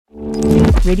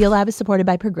Radiolab is supported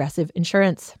by Progressive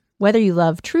Insurance. Whether you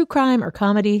love true crime or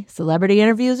comedy, celebrity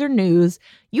interviews or news,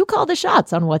 you call the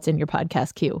shots on what's in your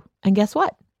podcast queue. And guess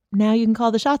what? Now you can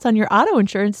call the shots on your auto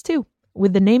insurance too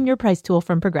with the Name Your Price tool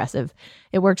from Progressive.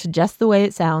 It works just the way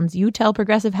it sounds. You tell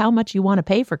Progressive how much you want to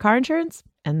pay for car insurance,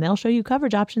 and they'll show you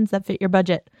coverage options that fit your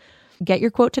budget. Get your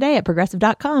quote today at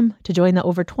Progressive.com to join the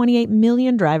over 28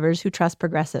 million drivers who trust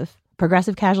Progressive.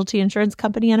 Progressive Casualty Insurance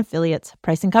Company and Affiliates.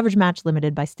 Price and coverage match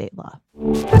limited by state law.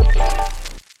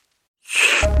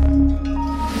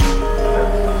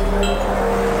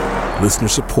 Listener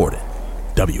supported.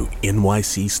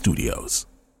 WNYC Studios.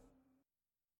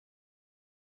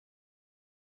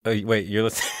 Oh, wait, you're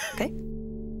listening? Okay.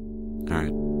 All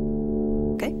right.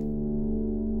 Okay.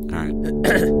 All right.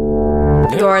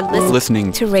 You're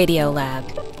Listening to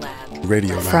Radiolab.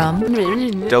 Radio Lab. From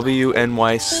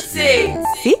WNYC.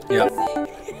 See? Yep.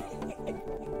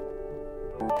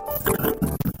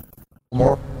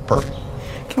 More perfect.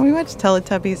 Can we watch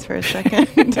Teletubbies for a second?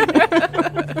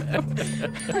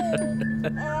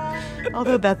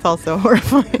 Although that's also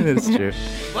horrifying. It's true.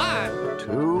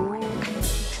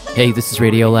 Hey, this is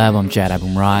Radiolab. I'm Jad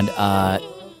Abumrad.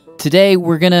 Today,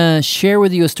 we're going to share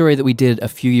with you a story that we did a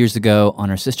few years ago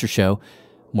on our sister show,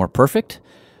 More Perfect.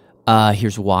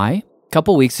 Here's why. A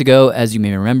couple weeks ago, as you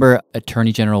may remember,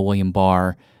 Attorney General William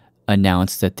Barr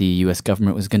announced that the U.S.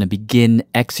 government was going to begin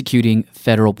executing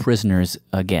federal prisoners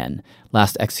again.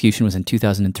 Last execution was in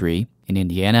 2003 in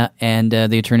Indiana, and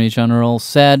the Attorney General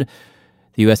said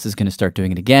the U.S. is going to start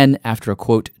doing it again after a,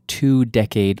 quote,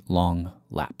 2-decade-long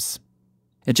lapse.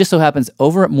 It just so happens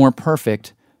over at More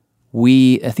Perfect,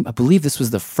 I believe this was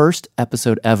the first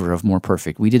episode ever of More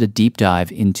Perfect. We did a deep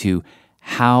dive into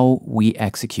how we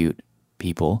execute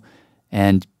people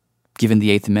and, given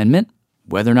the Eighth Amendment,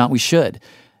 whether or not we should. And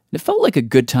it felt like a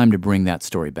good time to bring that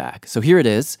story back. So here it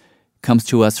is. Comes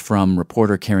to us from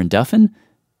reporter Karen Duffin,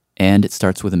 and it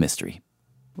starts with a mystery.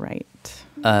 Right.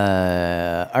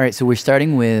 All right, so we're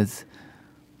starting with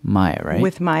Maya, right?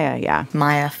 With Maya, yeah.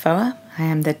 Maya Foa. I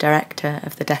am the director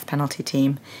of the death penalty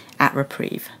team at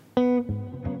Reprieve.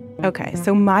 Okay,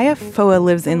 so Maya Foa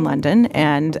lives in London,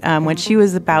 and when she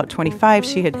was about 25,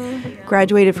 she had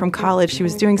graduated from college. She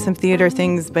was doing some theater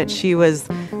things, but she was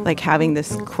like having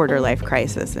this quarter-life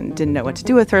crisis and didn't know what to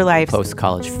do with her life.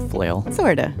 Post-college flail.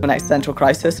 Sorta. An existential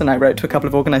crisis, and I wrote to a couple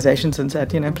of organizations and said,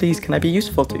 please, can I be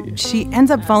useful to you? She ends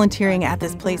up volunteering at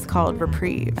this place called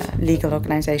Reprieve. A legal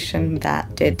organization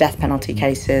that did death penalty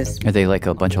cases. Are they like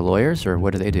a bunch of lawyers, or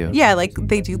what do they do? Yeah, like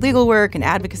they do legal work and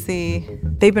advocacy.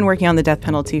 They've been working on the death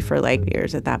penalty for like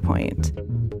years at that point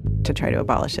to try to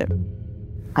abolish it.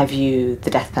 I view the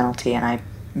death penalty, and I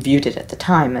viewed it at the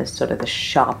time as sort of the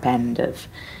sharp end of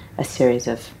a series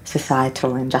of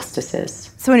societal injustices.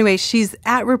 So anyway, she's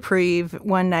at Reprieve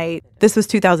one night. This was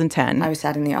 2010. I was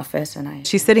sat in the office, and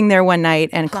She's sitting there one night,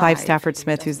 and Clive Stafford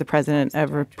Smith, who's the president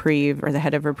of Reprieve, or the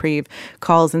head of Reprieve,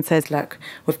 calls and says, look,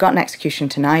 we've got an execution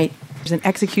tonight. There's an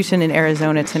execution in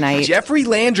Arizona tonight. Jeffrey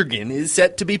Landrigan is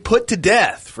set to be put to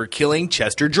death for killing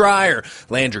Chester Dreyer.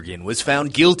 Landrigan was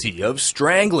found guilty of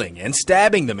strangling and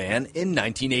stabbing the man in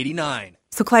 1989.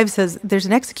 So Clive says, there's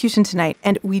an execution tonight,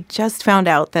 and we just found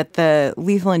out that the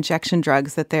lethal injection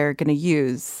drugs that they're going to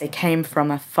use... They came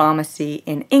from a pharmacy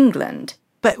in England.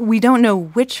 But we don't know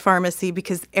which pharmacy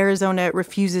because Arizona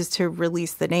refuses to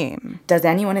release the name. Does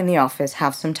anyone in the office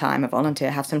have some time, a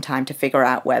volunteer, have some time to figure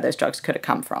out where those drugs could have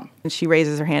come from? And she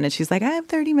raises her hand, and she's like, I have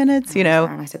 30 minutes, And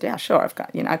I said, yeah, sure, I've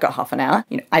got half an hour.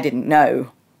 I didn't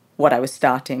know what I was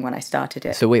starting when I started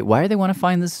it. So wait, why do they want to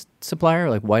find this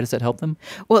supplier? Like, why does that help them?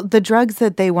 Well, the drugs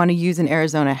that they want to use in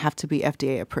Arizona have to be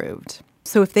FDA approved.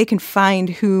 So if they can find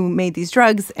who made these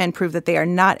drugs and prove that they are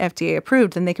not FDA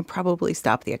approved, then they can probably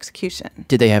stop the execution.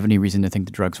 Did they have any reason to think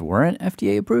the drugs weren't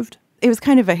FDA approved? It was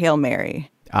kind of a Hail Mary.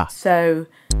 So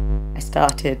I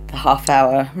started the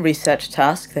half-hour research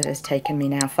task that has taken me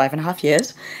now 5.5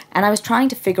 years, and I was trying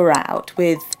to figure out,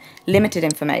 with limited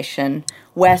information,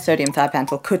 where sodium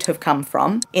thiopental could have come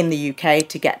from in the UK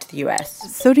to get to the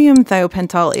US. Sodium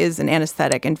thiopental is an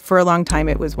anesthetic, and for a long time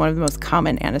it was one of the most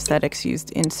common anesthetics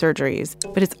used in surgeries.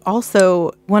 But it's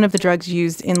also one of the drugs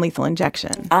used in lethal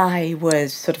injection. I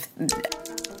was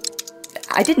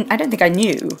I don't think I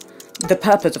knew the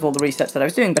purpose of all the research that I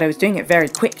was doing, but I was doing it very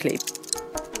quickly.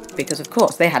 Because, of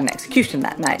course, they had an execution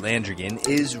that night. Landrigan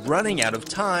is running out of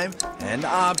time and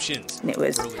options. And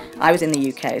I was in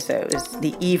the UK, so it was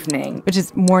the evening. Which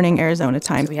is morning Arizona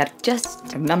time. So we had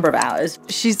just a number of hours.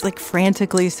 She's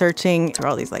frantically searching through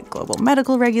all these global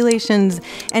medical regulations.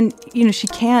 And, she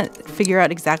can't figure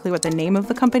out exactly what the name of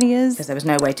the company is. Because there was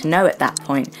no way to know at that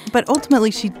point. But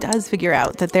ultimately, she does figure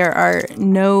out that there are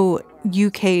no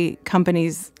UK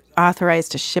companies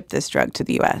authorized to ship this drug to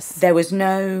the U.S.? There was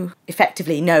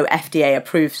effectively no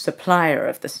FDA-approved supplier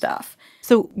of the stuff.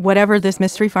 So whatever this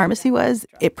mystery pharmacy was,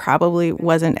 it probably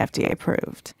wasn't FDA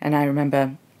approved. And I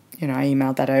remember, I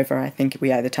emailed that over. I think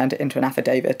we either turned it into an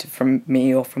affidavit from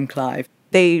me or from Clive.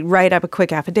 They write up a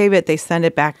quick affidavit. They send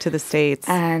it back to the States.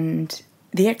 And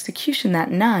the execution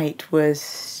that night was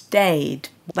stayed.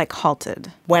 Like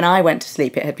halted. When I went to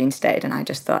sleep, it had been stayed. And I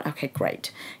just thought, okay,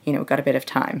 great. We've got a bit of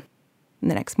time. And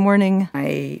the next morning,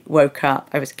 I woke up.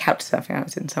 I was couch surfing. I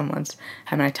was in someone's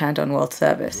home, and I turned on World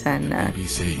Service, and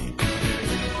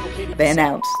they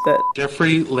announced that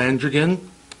Jeffrey Landrigan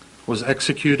was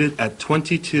executed at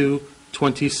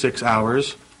 22:26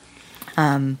 hours.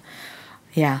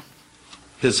 Yeah.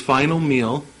 His final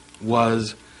meal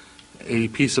was a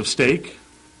piece of steak.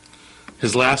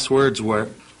 His last words were,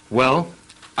 "Well,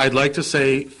 I'd like to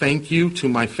say thank you to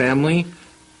my family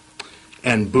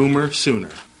and Boomer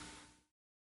Sooner."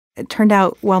 It turned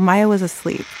out while Maya was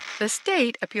asleep, the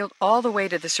state appealed all the way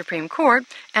to the Supreme Court,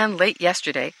 and late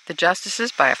yesterday, the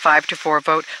justices, by a 5-4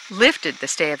 vote, lifted the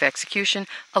stay of execution,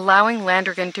 allowing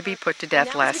Landrigan to be put to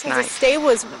death last night. The stay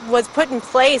was put in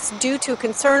place due to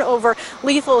concern over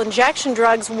lethal injection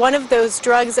drugs. One of those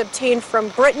drugs obtained from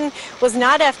Britain was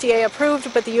not FDA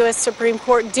approved, but the U.S. Supreme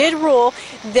Court did rule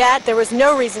that there was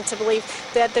no reason to believe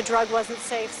that the drug wasn't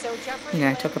safe. So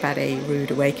Jeffrey... talk about a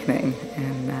rude awakening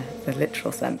in the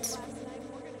literal sense.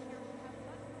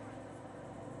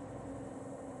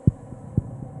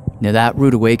 Now, that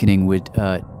rude awakening would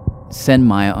send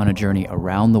Maya on a journey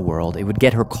around the world. It would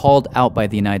get her called out by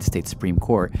the United States Supreme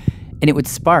Court, and it would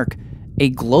spark a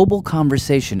global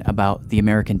conversation about the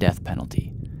American death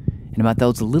penalty and about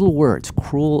those little words,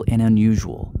 cruel and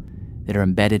unusual, that are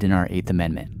embedded in our Eighth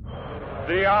Amendment.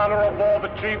 The Honorable, the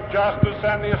Chief Justice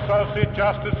and the Associate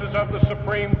Justices of the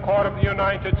Supreme Court of the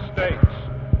United States.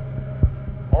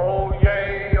 Oh,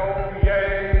 yay, oh,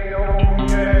 yay, oh,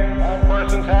 yay. All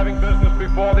persons having business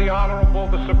before the Honorable,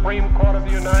 the Supreme Court of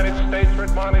the United States are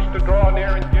admonished to draw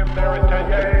near and give their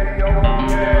attention. Oh,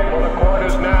 yay, for the court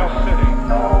is now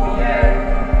sitting. Oh,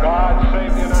 yay. God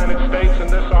save the United States and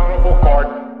this honorable court.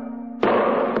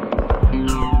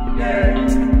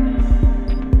 Yay.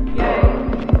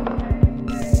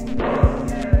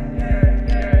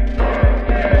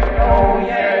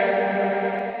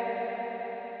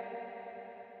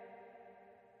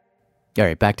 All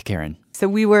right, back to Karen. So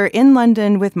we were in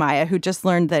London with Maya, who just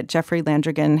learned that Jeffrey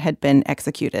Landrigan had been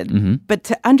executed. Mm-hmm. But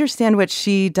to understand what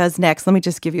she does next, let me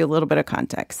just give you a little bit of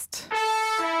context.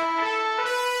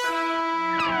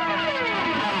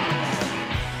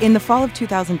 In the fall of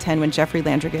 2010, when Jeffrey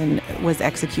Landrigan was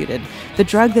executed, the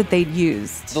drug that they'd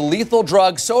used, the lethal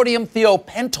drug sodium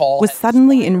thiopental, was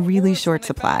suddenly in really short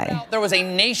supply. There was a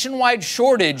nationwide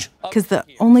shortage. Because the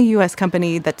only U.S.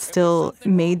 company that still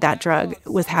made that drug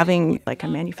was having like a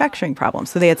manufacturing problem.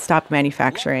 So they had stopped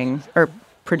manufacturing or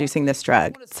producing this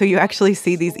drug. So you actually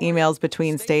see these emails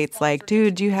between states like,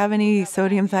 dude, do you have any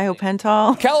sodium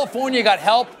thiopental? California got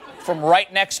help from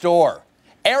right next door.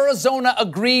 Arizona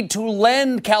agreed to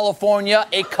lend California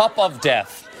a cup of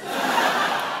death.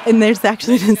 And there's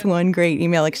actually this one great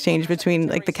email exchange between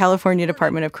like the California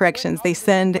Department of Corrections. They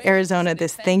send Arizona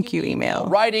this thank you email.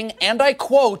 Writing, and I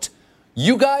quote,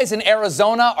 "You guys in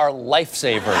Arizona are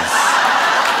lifesavers."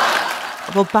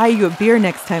 We'll buy you a beer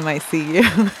next time I see you.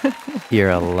 You're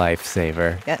a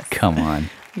lifesaver. Yes. Come on.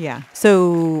 Yeah.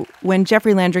 So when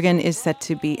Jeffrey Landrigan is set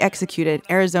to be executed,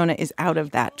 Arizona is out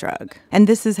of that drug. And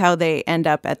this is how they end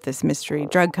up at this mystery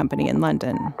drug company in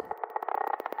London.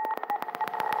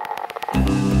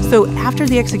 So after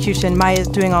the execution, Maya's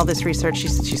doing all this research.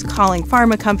 She's calling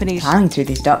pharma companies. Plowing through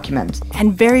these documents.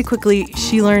 And very quickly,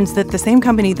 she learns that the same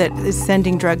company that is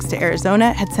sending drugs to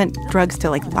Arizona had sent drugs to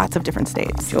like lots of different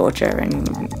states. Georgia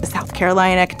and South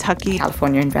Carolina, Kentucky.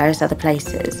 California and various other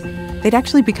places. They'd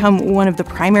actually become one of the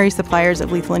primary suppliers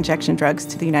of lethal injection drugs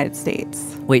to the United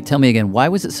States. Wait, tell me again, why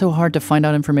was it so hard to find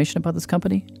out information about this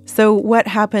company? So what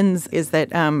happens is that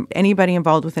anybody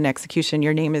involved with an execution,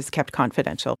 your name is kept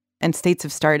confidential. And states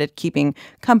have started keeping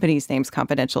companies' names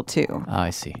confidential, too. Oh,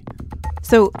 I see.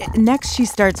 So next she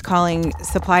starts calling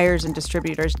suppliers and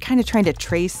distributors, kind of trying to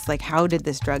trace, like, how did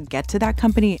this drug get to that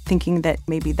company, thinking that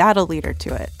maybe that'll lead her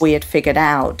to it. We had figured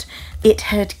out it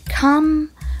had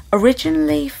come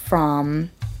originally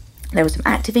from, there were some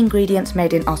active ingredients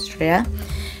made in Austria.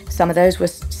 Some of those were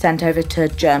sent over to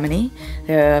Germany.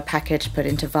 They were packaged, put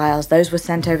into vials. Those were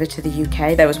sent over to the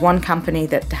UK. There was one company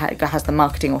that has the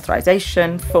marketing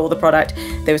authorization for the product.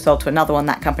 They were sold to another one.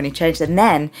 That company changed. And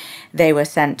then they were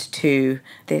sent to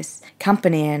this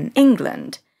company in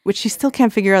England. which she still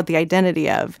can't figure out the identity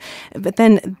of. But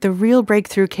then the real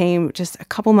breakthrough came just a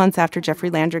couple months after Jeffrey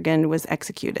Landrigan was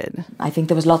executed. I think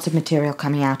there was lots of material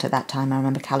coming out at that time. I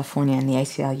remember California and the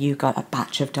ACLU got a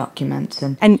batch of documents.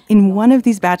 And in one of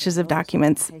these batches of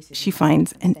documents, she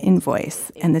finds an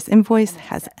invoice. And this invoice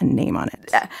has a name on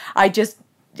it. I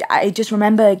just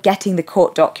remember getting the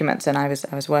court documents, and I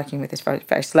was working with this very,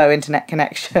 very slow internet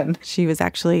connection. She was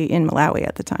actually in Malawi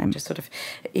at the time. Just sort of,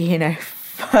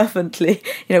 fervently,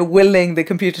 willing the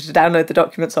computer to download the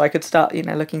documents so I could start,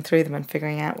 looking through them and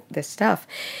figuring out this stuff.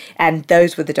 And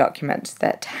those were the documents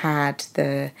that had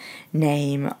the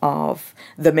name of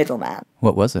the middleman.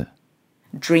 What was it?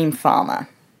 Dream Pharma.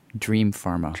 Dream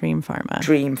Pharma. Dream Pharma.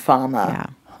 Dream Pharma. Yeah.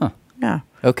 Huh. Yeah.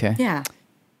 Okay. Yeah.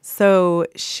 So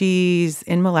she's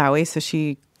in Malawi, so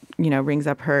she, rings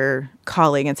up her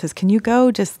colleague and says, "Can you go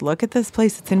just look at this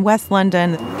place? It's in West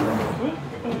London."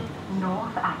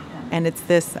 And it's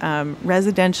this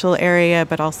residential area,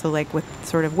 but also with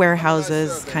sort of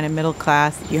warehouses, kind of middle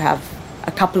class. You have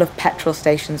a couple of petrol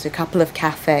stations, a couple of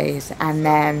cafes, and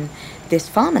then this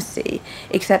pharmacy,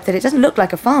 except that it doesn't look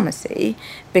like a pharmacy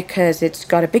because it's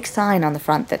got a big sign on the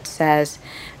front that says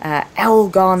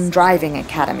Elgon Driving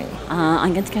Academy.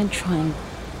 I'm going to go and try and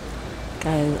go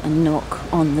and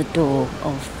knock on the door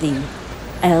of the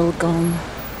Elgon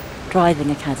Driving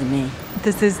Academy.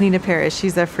 This is Nina Parrish.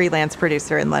 She's a freelance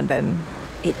producer in London.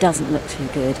 It doesn't look too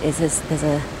good. There's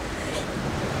a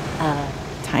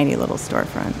tiny little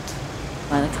storefront.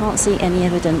 Well, I can't see any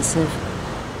evidence of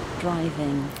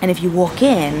driving. And if you walk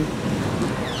in...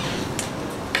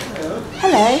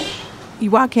 Hello.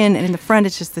 You walk in, and in the front,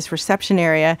 it's just this reception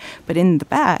area, but in the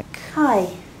back...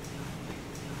 Hi.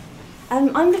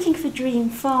 I'm looking for Dream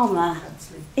Pharma.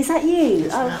 Is that you?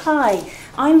 Oh, hi.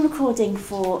 I'm recording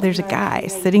for... There's a guy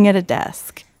sitting at a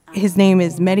desk. His name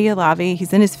is Mehdi Alavi.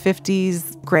 He's in his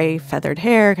 50s, gray feathered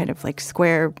hair, kind of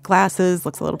square glasses,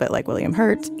 looks a little bit like William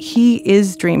Hurt. He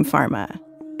is Dream Pharma.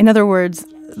 In other words,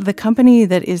 the company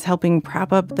that is helping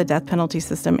prop up the death penalty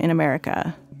system in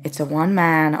America. It's a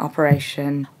one-man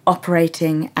operation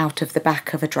operating out of the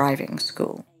back of a driving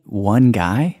school. One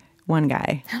guy? One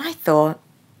guy. And I thought,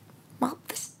 well,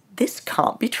 this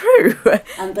can't be true. But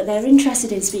they're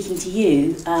interested in speaking to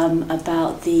you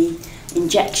about the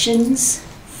injections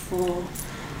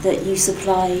that you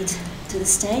supplied to the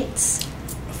States.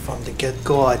 From the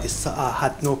get-go, I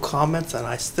had no comments, and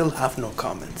I still have no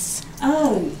comments.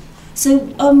 Oh, so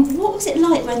what was it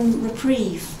like when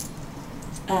Reprieve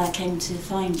came to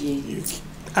find you? You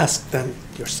ask them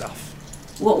yourself.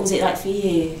 What was it like for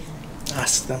you?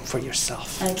 Ask them for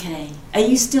yourself. Okay. Are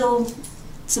you still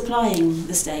supplying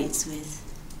the States with?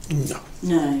 No.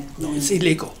 No, it's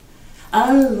illegal.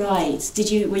 Oh, right.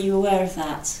 Were you aware of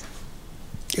that?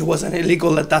 It wasn't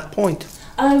illegal at that point.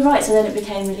 Oh, right, so then it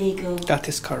became illegal. That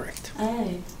is correct.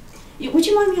 Oh. Would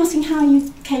you mind me asking how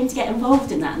you came to get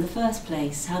involved in that in the first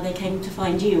place? How they came to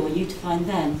find you or you to find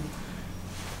them?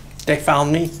 They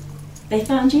found me. They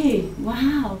found you?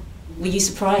 Wow. Were you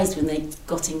surprised when they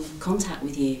got in contact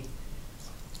with you?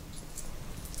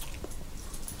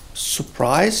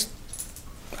 Surprised?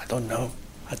 I don't know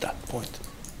at that point.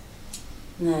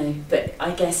 No, but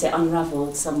I guess it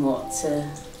unravelled somewhat.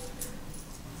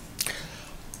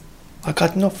 I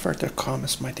got no further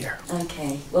comments, my dear.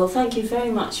 Okay. Well, thank you very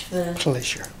much for...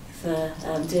 Pleasure. For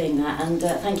doing that, and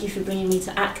thank you for bringing me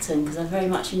to Acton, because I very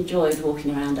much enjoyed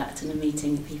walking around Acton and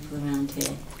meeting the people around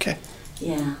here. Okay.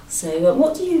 Yeah. So,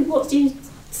 what do you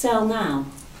sell now?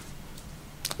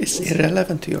 It's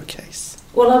irrelevant to your case.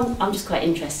 Well, I'm just quite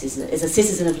interested as a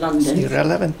citizen of London. It's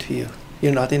irrelevant to you.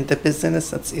 You're not in the business.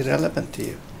 That's irrelevant to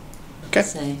you. Okay.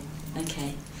 So,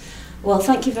 okay. Well,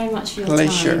 thank you very much for your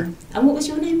Pleasure. time. And what was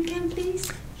your name again,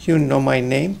 please? You know my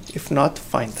name. If not,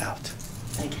 find out.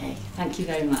 Okay, thank you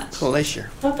very much.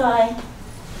 Pleasure. Bye-bye.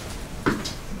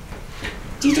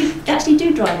 Do you actually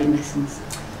do driving lessons?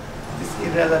 It's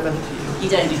irrelevant to you. You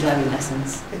don't do driving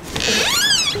lessons?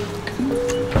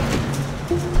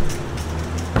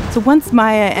 So once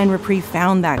Maya and Reprieve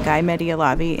found that guy, Mehdi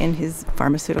Alavi, in his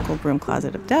pharmaceutical broom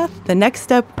closet of death, the next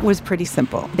step was pretty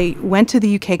simple. They went to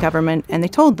the UK government and they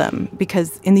told them,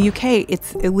 because in the UK,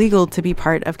 it's illegal to be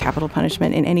part of capital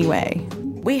punishment in any way.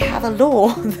 We have a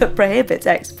law that prohibits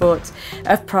exports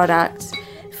of products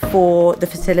for the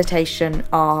facilitation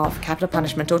of capital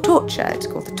punishment or torture. It's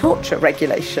called the Torture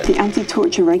Regulation. The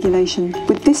Anti-Torture Regulation.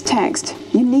 With this text,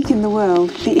 unique in the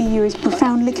world, the EU is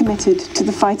profoundly committed to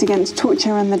the fight against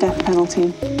torture and the death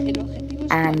penalty.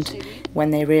 And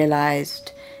when they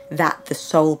realised that the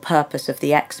sole purpose of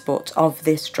the export of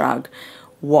this drug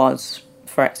was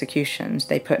for executions,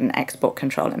 they put an export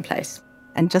control in place.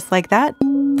 And just like that,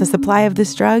 the supply of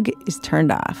this drug is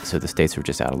turned off. So the states were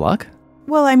just out of luck?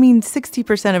 Well, I mean,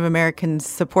 60% of Americans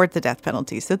support the death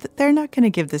penalty, so they're not going to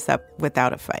give this up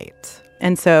without a fight.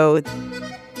 And so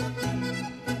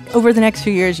over the next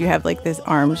few years, you have like this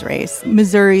arms race.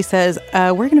 Missouri says,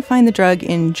 we're going to find the drug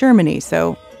in Germany.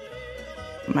 So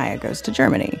Maya goes to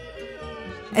Germany.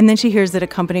 And then she hears that a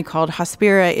company called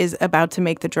Hospira is about to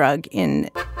make the drug in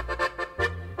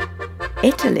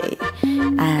Italy.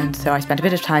 And so I spent a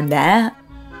bit of time there.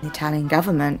 The Italian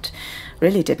government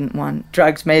really didn't want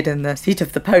drugs made in the seat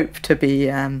of the Pope to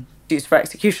be used for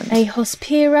execution. A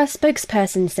Hospira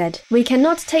spokesperson said, "We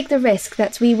cannot take the risk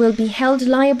that we will be held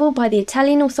liable by the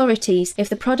Italian authorities if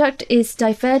the product is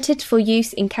diverted for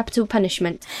use in capital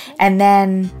punishment." And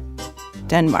then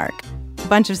Denmark. A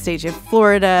bunch of states, you have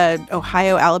Florida,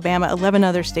 Ohio, Alabama, 11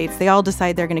 other states. They all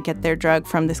decide they're going to get their drug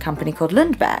from this company called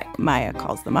Lundbeck. Maya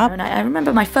calls them up. And I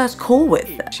remember my first call with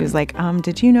them. She was like,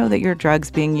 did you know that your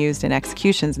drug's being used in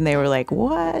executions? And they were like,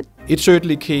 what? It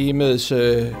certainly came as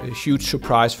a huge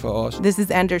surprise for us. This is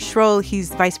Anders Schroll. He's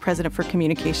vice president for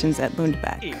communications at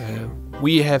Lundbeck.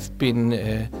 We have been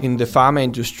in the pharma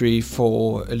industry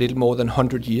for a little more than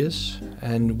 100 years,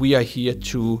 and we are here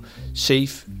to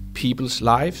save people's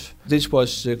lives. This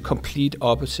was the complete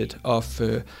opposite of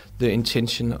the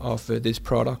intention of this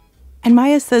product. And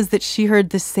Maya says that she heard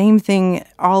the same thing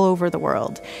all over the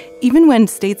world, even when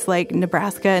states like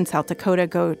Nebraska and South Dakota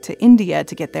go to India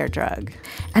to get their drug.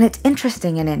 And it's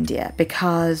interesting in India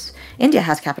because India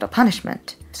has capital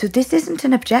punishment. So this isn't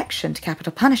an objection to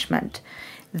capital punishment.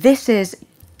 This is,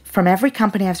 from every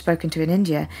company I've spoken to in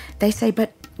India, they say,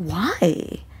 but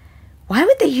why? Why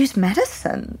would they use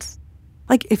medicines?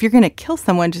 Like, if you're going to kill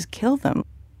someone, just kill them.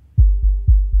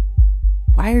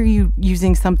 Why are you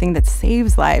using something that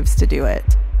saves lives to do it?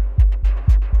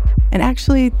 And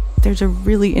actually, there's a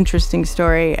really interesting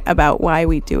story about why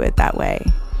we do it that way.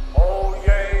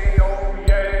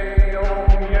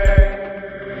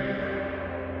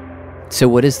 So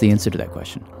what is the answer to that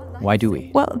question? Why do we?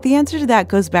 Well, the answer to that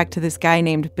goes back to this guy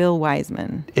named Bill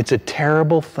Wiseman. It's a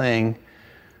terrible thing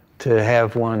to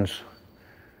have one's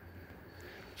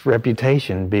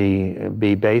reputation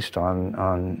be based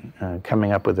on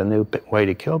coming up with a new way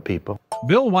to kill people.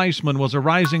 Bill Wiseman was a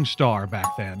rising star back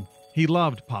then. He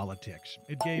loved politics.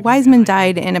 Wiseman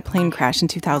died in a plane crash in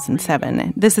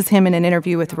 2007. This is him in an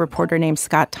interview with a reporter named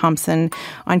Scott Thompson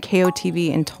on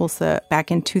KOTV in Tulsa back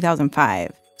in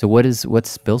 2005. So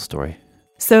what's Bill's story?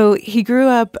 So he grew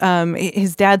up,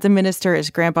 his dad's a minister, his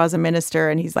grandpa's a minister,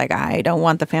 and he's like, I don't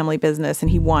want the family business,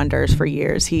 and he wanders for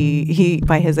years. He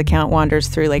by his account, wanders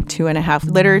through like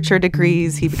 2.5 literature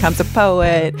degrees. He becomes a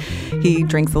poet. He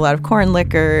drinks a lot of corn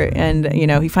liquor, and,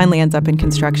 he finally ends up in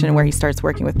construction where he starts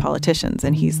working with politicians,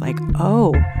 and he's like,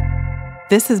 oh,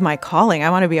 this is my calling. I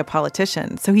want to be a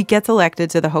politician. So he gets elected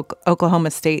to the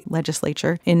Oklahoma State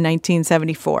Legislature in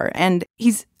 1974, and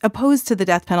he's opposed to the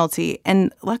death penalty.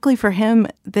 And luckily for him,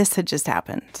 this had just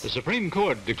happened. The Supreme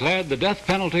Court declared the death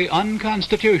penalty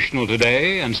unconstitutional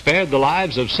today and spared the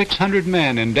lives of 600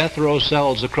 men in death row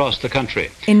cells across the country.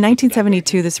 In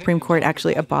 1972, the Supreme Court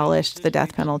actually abolished the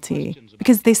death penalty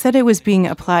because they said it was being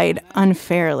applied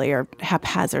unfairly or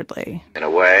haphazardly. In a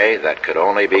way that could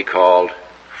only be called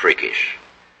freakish.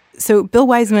 So Bill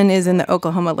Wiseman is in the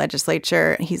Oklahoma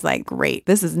legislature. He's like, great,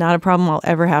 this is not a problem I'll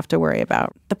ever have to worry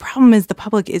about. The problem is the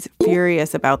public is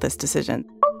furious about this decision.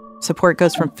 Support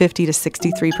goes from 50 to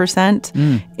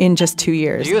 63% in just 2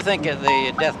 years. Do you think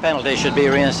the death penalty should be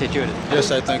reinstituted? Yes,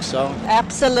 I think so.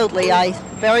 Absolutely. I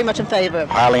very much in favor.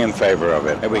 Highly in favor of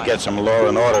it. Maybe we get some law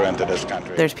and order into this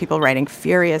country. There's people writing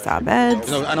furious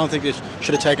op-eds. I don't think they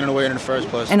should have taken it away in the first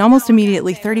place. And almost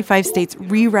immediately, 35 states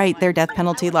rewrite their death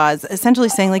penalty laws, essentially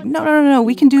saying, like, no,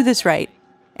 we can do this right.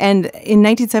 And in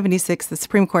 1976, the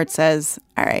Supreme Court says,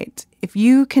 all right, if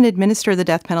you can administer the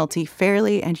death penalty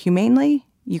fairly and humanely,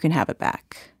 you can have it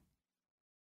back.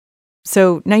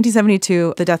 So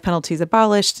 1972, the death penalty is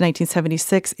abolished.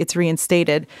 1976, it's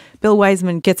reinstated. Bill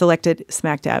Wiseman gets elected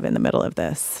smack dab in the middle of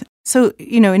this. So,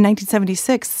 in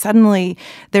 1976, suddenly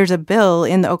there's a bill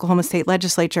in the Oklahoma State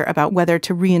Legislature about whether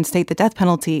to reinstate the death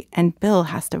penalty, and Bill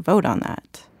has to vote on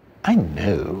that. I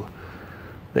knew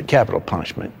that capital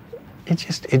punishment,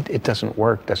 it doesn't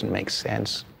work, doesn't make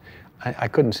sense. I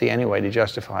couldn't see any way to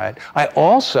justify it. I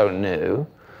also knew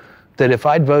that if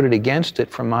I'd voted against it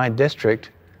from my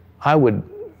district, I would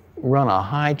run a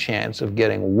high chance of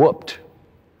getting whooped.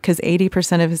 Because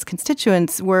 80% of his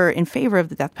constituents were in favor of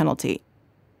the death penalty.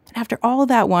 And after all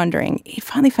that wandering, he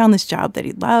finally found this job that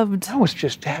he loved. I was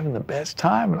just having the best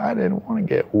time, and I didn't want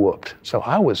to get whooped. So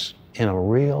I was in a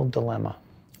real dilemma.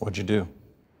 What'd you do?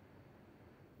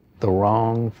 The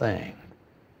wrong thing.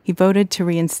 He he voted to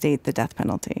reinstate the death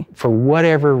penalty. For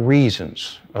whatever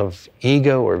reasons of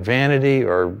ego or vanity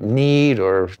or need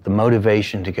or the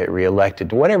motivation to get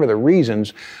reelected, whatever the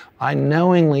reasons, I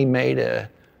knowingly made a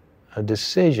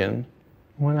decision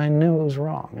when I knew it was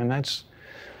wrong. And that's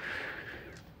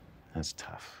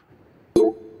tough.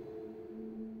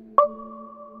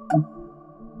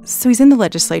 So he's in the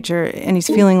legislature and he's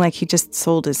feeling like he just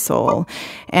sold his soul.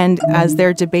 And as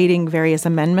they're debating various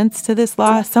amendments to this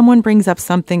law, someone brings up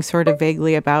something sort of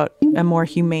vaguely about a more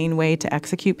humane way to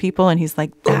execute people. And he's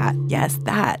like, that, yes,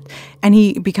 that. And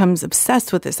he becomes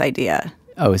obsessed with this idea.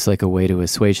 Oh, it's like a way to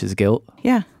assuage his guilt?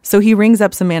 Yeah. So he rings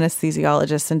up some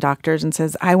anesthesiologists and doctors and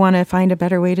says, I want to find a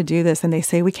better way to do this. And they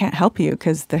say, we can't help you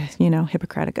because the,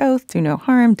 Hippocratic Oath, do no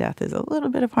harm. Death is a little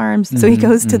bit of harm. So he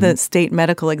goes to the state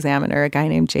medical examiner, a guy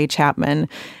named Jay Chapman.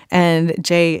 And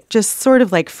Jay just sort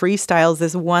of like freestyles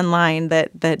this one line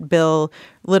that Bill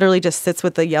literally just sits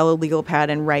with the yellow legal pad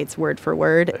and writes word for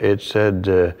word. It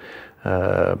said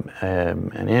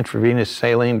an intravenous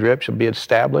saline drip shall be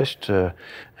established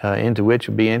into which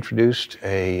will be introduced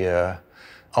a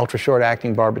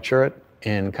ultra-short-acting barbiturate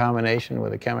in combination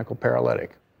with a chemical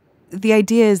paralytic. The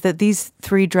idea is that these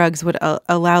 3 drugs would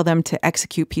allow them to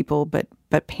execute people, but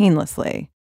painlessly.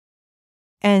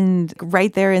 And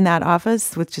right there in that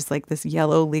office, with just like this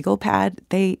yellow legal pad,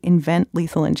 they invent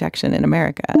lethal injection in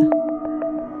America.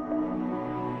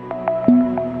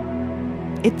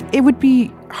 It would be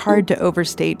hard to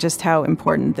overstate just how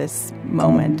important this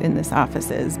moment in this office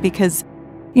is, because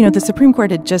the Supreme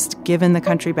Court had just given the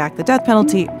country back the death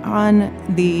penalty on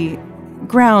the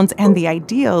grounds and the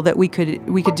ideal that we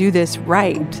could do this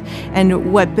right.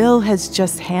 And what Bill has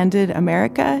just handed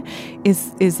America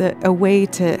is a way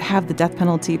to have the death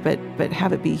penalty, but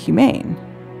have it be humane.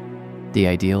 The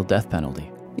ideal death penalty.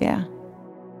 Yeah.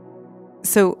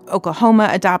 So Oklahoma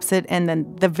adopts it, and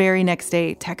then the very next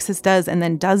day, Texas does, and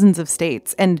then dozens of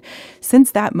states. And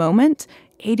since that moment,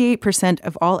 88%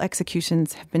 of all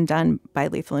executions have been done by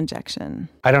lethal injection.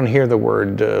 I don't hear the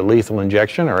word lethal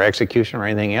injection or execution or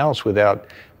anything else without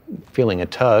feeling a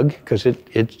tug, because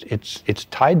it's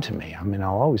tied to me. I mean,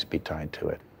 I'll always be tied to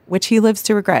it. Which he lives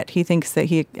to regret. He thinks that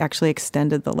he actually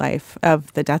extended the life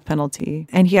of the death penalty.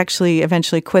 And he actually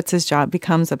eventually quits his job,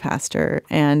 becomes a pastor,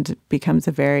 and becomes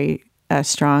a very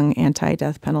strong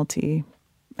anti-death penalty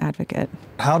advocate.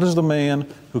 How does the man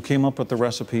who came up with the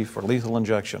recipe for lethal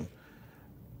injection,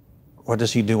 what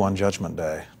does he do on Judgment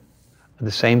Day?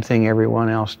 The same thing everyone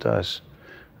else does.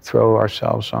 Throw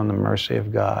ourselves on the mercy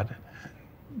of God.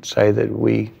 Say that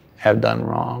we have done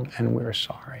wrong and we're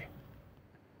sorry.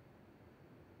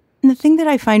 And the thing that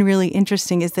I find really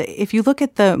interesting is that if you look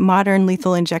at the modern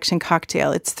lethal injection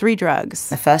cocktail, it's 3 drugs.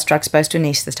 The first drug's supposed to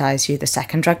anesthetize you, the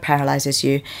second drug paralyzes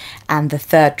you, and the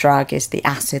third drug is the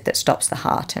acid that stops the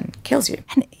heart and kills you.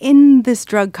 And in this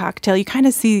drug cocktail, you kind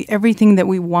of see everything that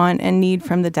we want and need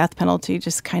from the death penalty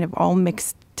just kind of all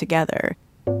mixed together.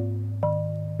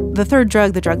 The third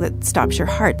drug, the drug that stops your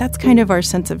heart, that's kind of our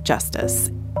sense of justice.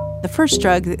 The first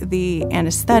drug, the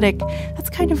anesthetic, that's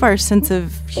kind of our sense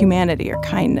of humanity or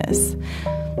kindness.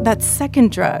 That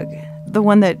second drug, the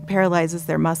one that paralyzes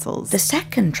their muscles. The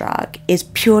second drug is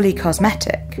purely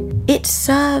cosmetic. It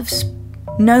serves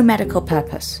no medical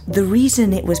purpose. The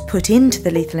reason it was put into the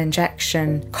lethal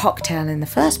injection cocktail in the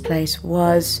first place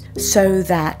was so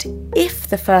that if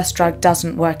the first drug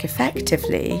doesn't work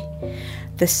effectively,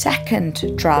 the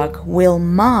second drug will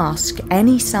mask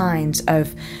any signs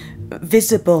of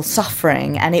visible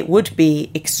suffering, and it would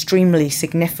be extremely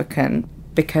significant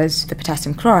because the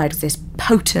potassium chloride is this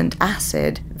potent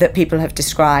acid that people have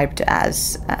described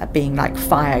as being like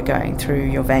fire going through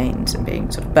your veins and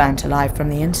being sort of burnt alive from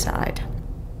the inside.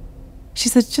 She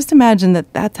says, just imagine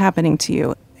that that's happening to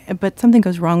you, but something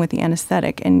goes wrong with the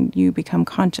anesthetic and you become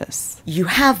conscious. You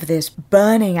have this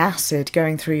burning acid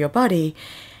going through your body,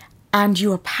 and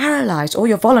you are paralyzed, all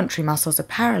your voluntary muscles are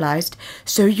paralyzed,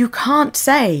 so you can't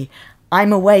say,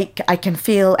 I'm awake, I can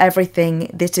feel everything,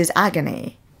 this is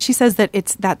agony. She says that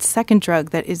it's that second drug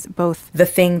that is both the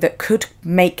thing that could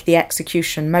make the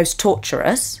execution most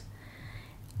torturous,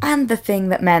 and the thing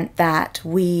that meant that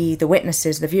we, the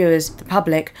witnesses, the viewers, the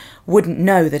public, wouldn't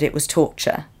know that it was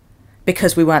torture,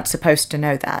 because we weren't supposed to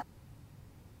know that.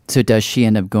 So does she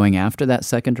end up going after that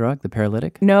second drug, the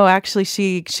paralytic? No, actually,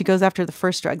 she goes after the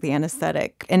first drug, the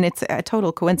anesthetic. And it's a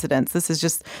total coincidence. This is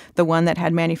just the one that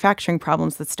had manufacturing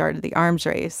problems that started the arms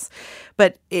race.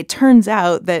 But it turns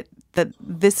out that that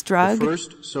this drug, The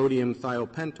first sodium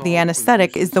thiopental, the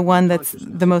anesthetic, is the one that's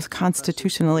the most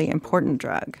constitutionally important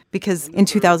drug. Because in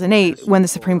 2008, when the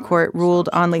Supreme Court ruled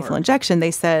on lethal injection,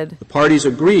 they said, the parties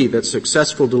agree that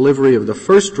successful delivery of the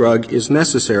first drug is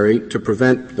necessary to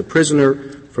prevent the prisoner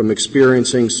from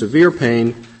experiencing severe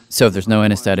pain. So if there's no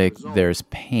anesthetic, there's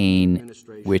pain,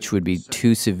 which would be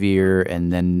too severe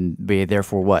and then be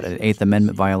therefore what, an Eighth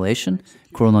Amendment violation?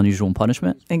 Cruel and unusual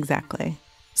punishment? Exactly.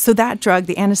 So that drug,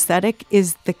 the anesthetic,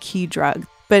 is the key drug.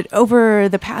 But over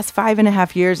the past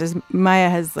 5.5 years, as Maya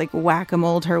has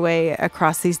whack-a-moled her way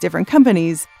across these different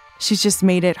companies, she's just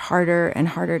made it harder and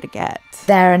harder to get.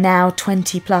 There are now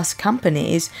 20-plus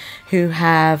companies who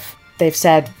they've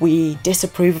said, we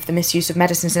disapprove of the misuse of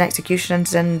medicines in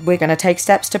executions and we're going to take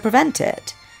steps to prevent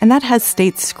it. And that has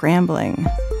states scrambling.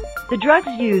 The drugs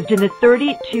used in the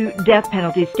 32 death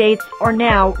penalty states are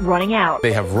now running out.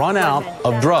 They have run out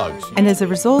of drugs. And as a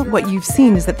result, what you've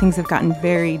seen is that things have gotten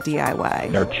very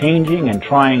DIY. They're changing and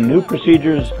trying new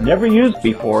procedures never used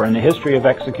before in the history of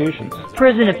executions.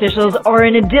 Prison officials are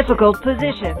in a difficult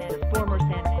position.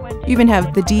 You even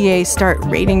have the DA start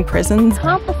raiding prisons.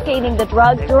 Confiscating the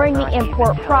drugs during the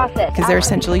import process. Because they're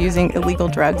essentially using illegal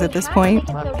drugs at this point.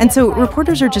 And so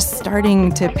reporters are just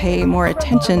starting to pay more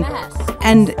attention.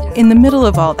 And in the middle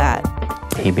of all that,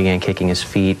 he began kicking his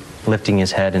feet, lifting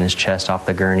his head and his chest off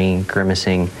the gurney,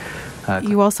 grimacing.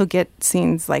 You also get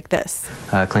scenes like this.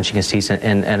 Clenching his teeth,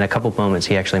 and a couple moments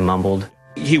he actually mumbled.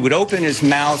 He would open his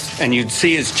mouth and you'd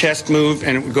see his chest move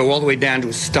and it would go all the way down to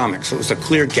his stomach. So it was a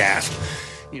clear gasp.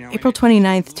 April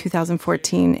 29th,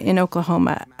 2014, in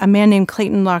Oklahoma, a man named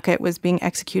Clayton Lockett was being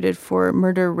executed for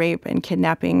murder, rape, and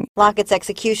kidnapping. Lockett's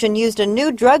execution used a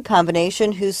new drug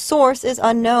combination whose source is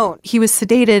unknown. He was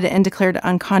sedated and declared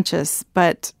unconscious,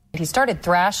 but he started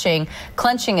thrashing,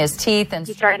 clenching his teeth, and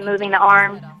he started moving the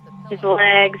arms, his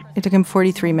legs. It took him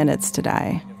 43 minutes to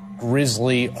die.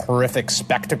 Grisly, horrific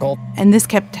spectacle. And this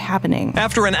kept happening.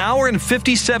 After an hour and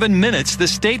 57 minutes, the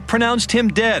state pronounced him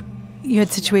dead. You had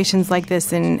situations like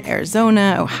this in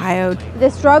Arizona, Ohio.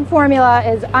 This drug formula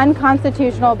is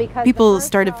unconstitutional because people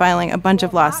started filing a bunch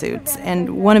of lawsuits,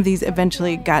 and one of these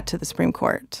eventually got to the Supreme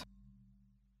Court.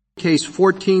 Case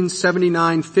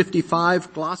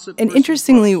 147955, Glossop. And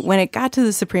interestingly, when it got to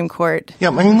the Supreme Court... Yeah,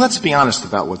 I mean, let's be honest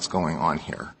about what's going on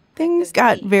here. Things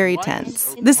got very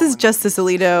tense. This is Justice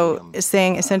Alito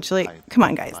saying essentially, come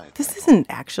on, guys, this isn't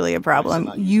actually a problem.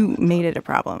 You made it a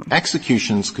problem.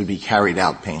 Executions could be carried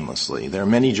out painlessly. There are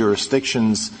many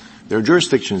jurisdictions. There are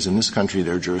jurisdictions in this country,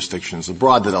 there are jurisdictions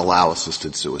abroad that allow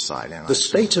assisted suicide. The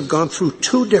states have gone through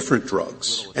 2 different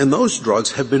drugs, and those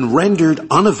drugs have been rendered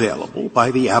unavailable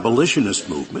by the abolitionist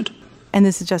movement. And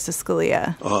this is Justice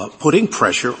Scalia. Putting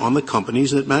pressure on the companies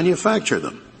that manufacture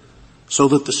them, so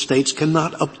that the states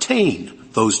cannot obtain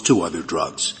those 2 other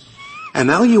drugs. And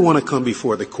now you want to come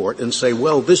before the court and say,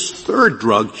 well, this third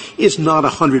drug is not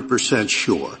 100%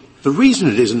 sure. The reason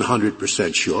it isn't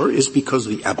 100% sure is because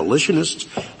the abolitionists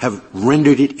have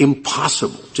rendered it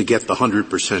impossible to get the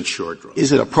 100% sure drug.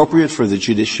 Is it appropriate for the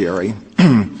judiciary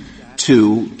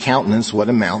to countenance what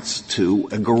amounts to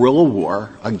a guerrilla war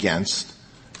against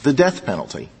the death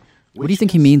penalty? What do you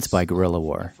think he means by guerrilla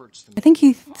war? I think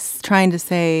he's trying to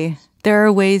say... there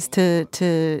are ways to,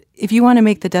 if you want to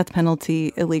make the death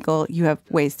penalty illegal, you have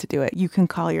ways to do it. You can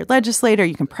call your legislator,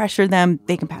 you can pressure them,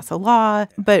 they can pass a law,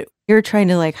 but you're trying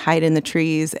to hide in the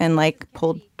trees and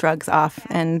pull drugs off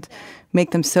and make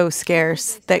them so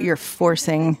scarce that you're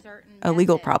forcing a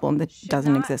legal problem that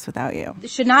doesn't exist without you.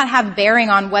 It should not have bearing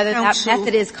on whether that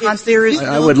method is constitutional.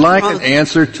 I would like an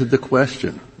answer to the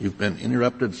question. You've been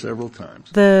interrupted several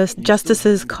times. The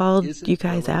justices called you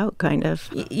guys out, kind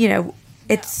of.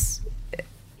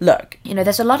 Look,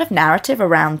 there's a lot of narrative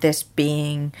around this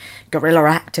being guerrilla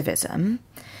activism,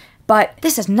 but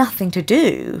this has nothing to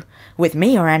do with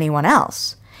me or anyone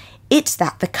else. It's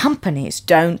that the companies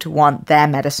don't want their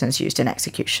medicines used in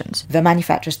executions. The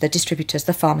manufacturers, the distributors,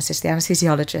 the pharmacists, the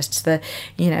anesthesiologists, the,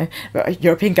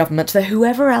 European governments, the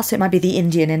whoever else it might be, the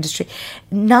Indian industry,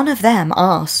 none of them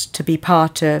asked to be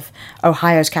part of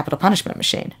Ohio's capital punishment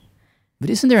machine. But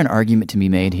isn't there an argument to be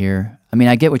made here? I mean,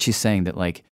 I get what she's saying, that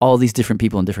all these different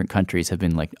people in different countries have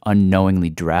been unknowingly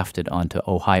drafted onto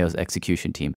Ohio's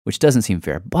execution team, which doesn't seem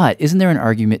fair. But isn't there an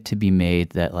argument to be made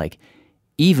that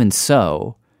even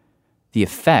so, the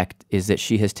effect is that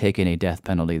she has taken a death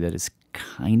penalty that is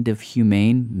kind of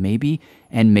humane, maybe,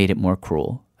 and made it more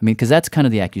cruel? I mean, because that's kind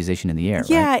of the accusation in the air,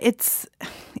 yeah, right? it's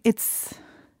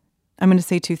I'm going to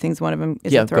say two things. One of them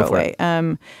is Yeah, a throwaway.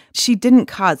 She didn't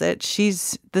cause it.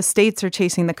 The states are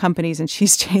chasing the companies and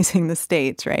she's chasing the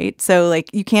states, right? So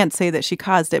like you can't say that she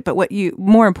caused it. But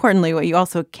more importantly, what you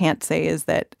also can't say is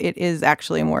that it is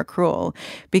actually more cruel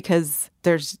because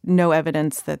there's no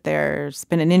evidence that there's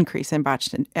been an increase in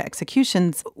botched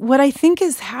executions. What I think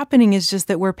is happening is just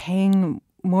that we're paying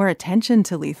more attention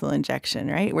to lethal injection,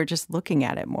 right? We're just looking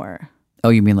at it more. Oh,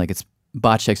 you mean like it's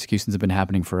botched executions have been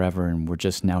happening forever and we're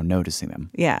just now noticing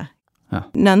them? Yeah. Huh.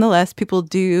 Nonetheless, people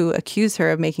do accuse her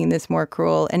of making this more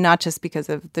cruel, and not just because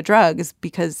of the drugs,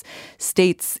 because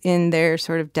states in their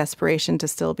sort of desperation to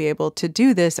still be able to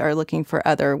do this are looking for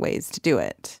other ways to do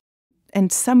it. And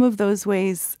some of those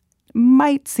ways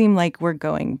might seem like we're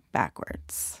going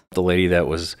backwards. The lady that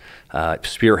was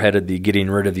spearheaded the getting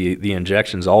rid of the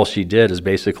injections, all she did is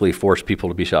basically force people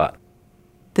to be shot.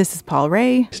 This is Paul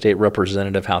Ray, State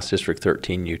Representative, House District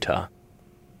 13, Utah.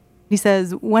 He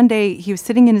says one day he was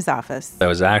sitting in his office. I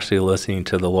was actually listening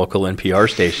to the local NPR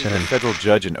station. A federal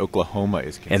judge in Oklahoma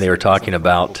is and they were talking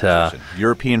about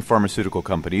European pharmaceutical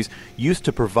companies used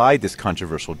to provide this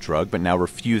controversial drug, but now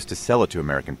refuse to sell it to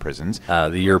American prisons.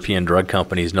 The European drug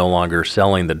company is no longer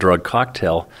selling the drug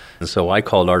cocktail. And so I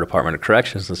called our Department of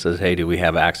Corrections and says, hey, do we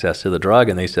have access to the drug?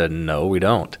 And they said, no, we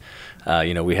don't.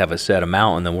 We have a set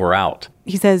amount and then we're out.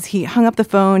 He says he hung up the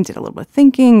phone, did a little bit of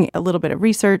thinking, a little bit of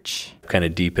research. Kind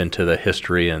of deep into the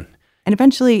history. And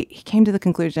eventually he came to the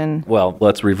conclusion, well,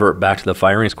 let's revert back to the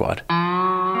firing squad.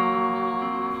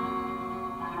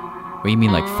 What, you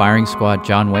mean like firing squad,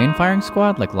 John Wayne firing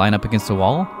squad? Like line up against a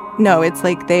wall? No, it's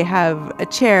like they have a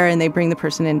chair and they bring the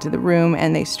person into the room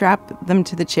and they strap them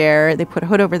to the chair. They put a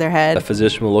hood over their head. A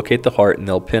physician will locate the heart and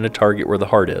they'll pin a target where the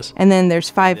heart is. And then there's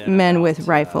 5 men with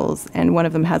rifles and one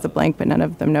of them has a blank, but none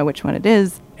of them know which one it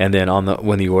is. And then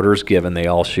when the order is given, they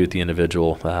all shoot the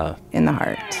individual in the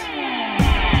heart.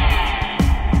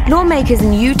 Lawmakers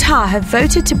in Utah have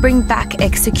voted to bring back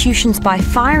executions by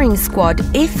firing squad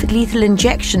if lethal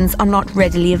injections are not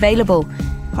readily available.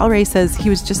 Paul Ray says he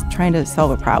was just trying to solve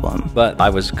a problem. But I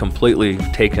was completely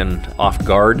taken off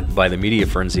guard by the media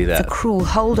frenzy that... It's a cruel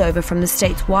holdover from the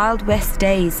state's Wild West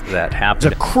days. That happened.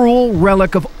 It's a cruel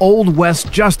relic of Old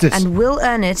West justice. And will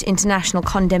earn it international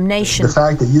condemnation. The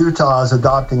fact that Utah is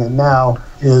adopting it now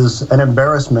is an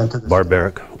embarrassment to the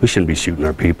barbaric. We shouldn't be shooting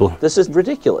our people. This is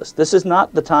ridiculous. This is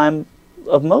not the time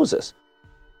of Moses.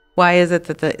 Why is it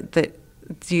that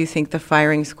do you think the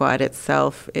firing squad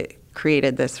itself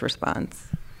created this response?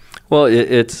 Well,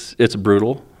 it's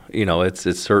brutal.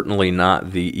 It's certainly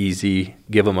not the easy,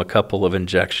 give them a couple of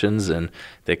injections and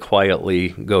they quietly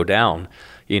go down.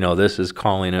 This is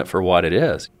calling it for what it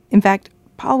is. In fact,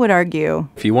 Paul would argue,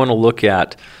 if you want to look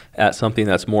at something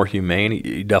that's more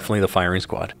humane, definitely the firing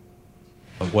squad.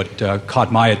 What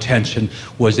caught my attention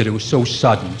was that it was so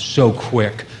sudden, so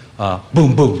quick.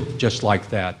 Boom, boom, just like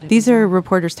that. These are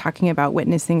reporters talking about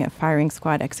witnessing a firing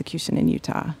squad execution in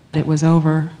Utah. It was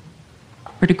over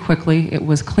pretty quickly. It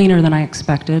was cleaner than I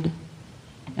expected,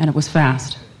 and it was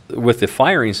fast. With the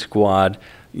firing squad,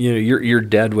 you're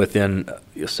dead within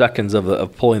seconds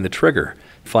of pulling the trigger.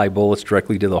 5 bullets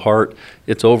directly to the heart,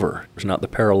 it's over. There's not the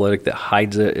paralytic that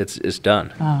hides it. It's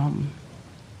done.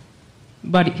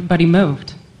 But he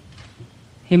moved.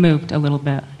 He moved a little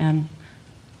bit, and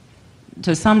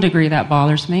to some degree that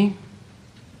bothers me,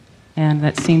 and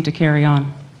that seemed to carry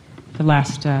on the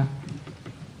last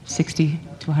 60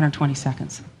 to 120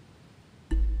 seconds.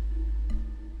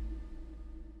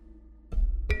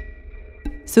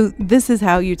 So this is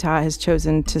how Utah has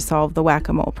chosen to solve the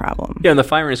whack-a-mole problem. Yeah, and the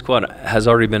firing squad has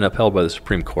already been upheld by the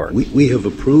Supreme Court. We have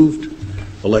approved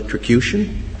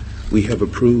electrocution. We have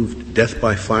approved death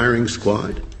by firing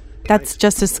squad. That's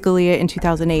Justice Scalia in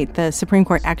 2008. The Supreme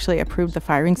Court actually approved the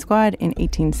firing squad in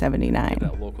 1879.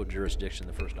 That local jurisdiction,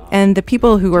 the first and the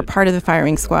people who were part of the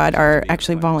firing squad are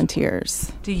actually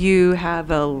volunteers. Do you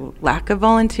have a lack of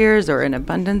volunteers or an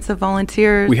abundance of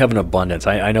volunteers? We have an abundance.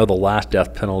 I know the last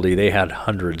death penalty, they had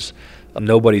hundreds.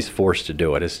 Nobody's forced to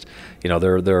do it. It's,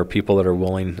 there are people that are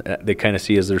willing, they kind of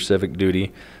see as their civic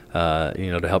duty,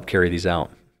 to help carry these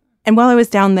out. And while I was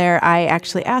down there, I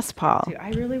actually asked Paul, I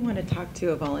really want to talk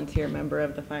to a volunteer member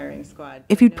of the firing squad.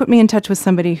 If you'd put me in touch with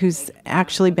somebody who's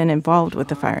actually been involved with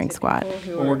the firing squad.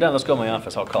 When we're done, let's go to my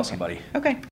office. I'll call somebody.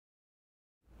 Okay.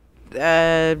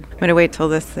 I'm going to wait till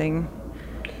this thing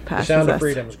passes The sound us. of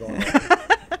freedom's going on.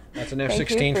 That's an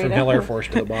F-16 from Hill Air Force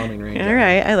to the bombing range. All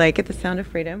right, I like it, the sound of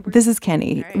freedom. This is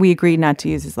Kenny. We agreed not to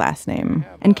use his last name.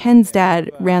 And Ken's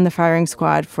dad ran the firing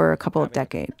squad for a couple of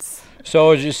decades.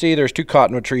 So as you see, there's 2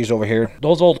 cottonwood trees over here.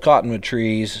 Those old cottonwood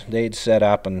trees, they'd set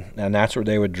up, and that's where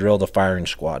they would drill the firing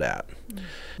squad at.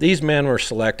 These men were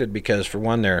selected because, for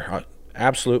one, they're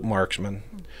absolute marksmen.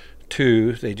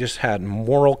 2, they just had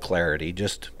moral clarity.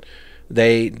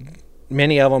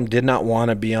 Many of them did not want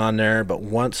to be on there, but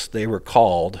once they were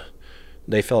called,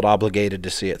 they felt obligated to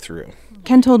see it through.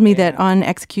 Ken told me that on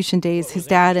execution days, his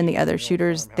dad and the other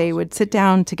shooters, they would sit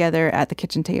down together at the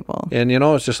kitchen table. And,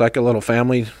 it's just like a little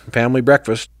family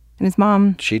breakfast. And his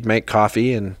mom, she'd make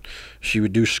coffee, and she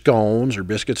would do scones or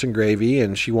biscuits and gravy,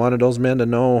 and she wanted those men to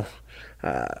know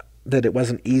that it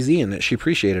wasn't easy and that she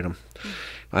appreciated them.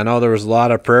 I know there was a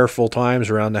lot of prayerful times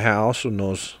around the house when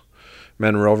those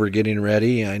men were over getting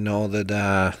ready. I know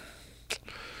that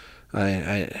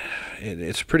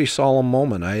it's a pretty solemn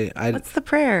moment. What's the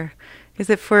prayer? Is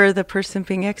it for the person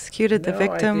being executed, the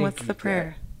victim? What's the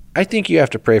prayer? I think you have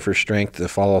to pray for strength to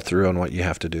follow through on what you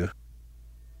have to do.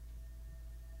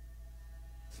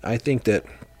 I think that,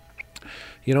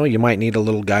 you might need a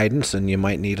little guidance and you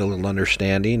might need a little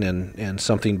understanding and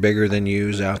something bigger than you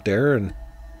is out there. And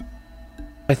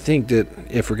I think that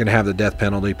if we're going to have the death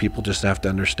penalty, people just have to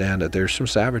understand that there's some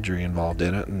savagery involved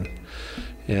in it.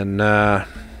 And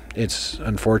it's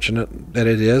unfortunate that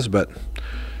it is, but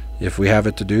if we have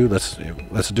it to do, let's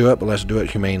do it, but let's do it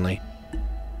humanely.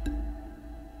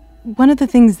 One of the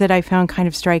things that I found kind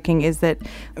of striking is that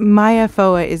Maya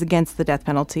Foa is against the death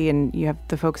penalty, and you have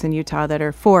the folks in Utah that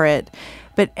are for it,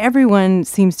 but everyone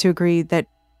seems to agree that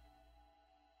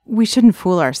we shouldn't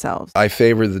fool ourselves. I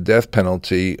favor the death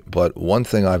penalty, but one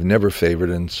thing I've never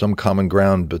favored, and some common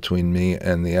ground between me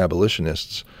and the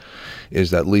abolitionists,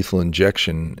 is that lethal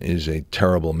injection is a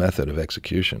terrible method of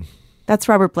execution. That's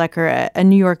Robert Blecker, a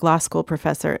New York Law School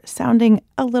professor, sounding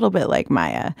a little bit like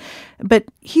Maya. But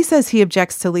he says he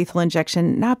objects to lethal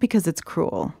injection not because it's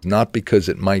cruel. Not because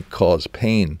it might cause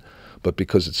pain, but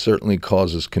because it certainly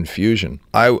causes confusion.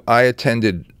 I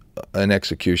attended an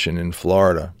execution in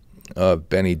Florida of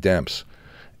Benny Demps,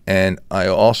 and I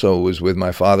also was with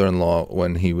my father-in-law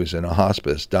when he was in a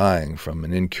hospice dying from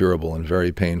an incurable and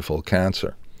very painful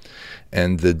cancer.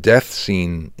 And the death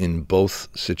scene in both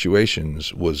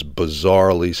situations was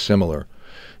bizarrely similar.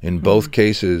 In both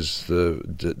cases,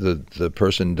 the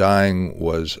person dying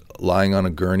was lying on a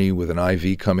gurney with an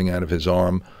IV coming out of his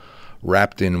arm,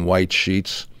 wrapped in white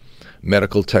sheets,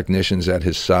 medical technicians at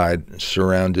his side,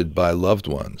 surrounded by loved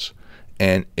ones.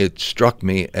 And it struck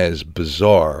me as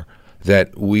bizarre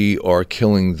that we are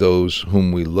killing those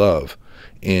whom we love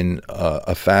in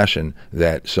a fashion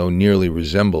that so nearly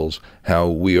resembles how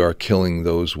we are killing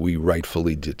those we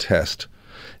rightfully detest.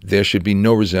 There should be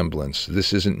no resemblance.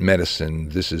 This isn't medicine.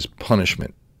 This is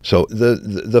punishment. So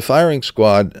the firing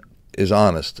squad is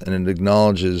honest, and it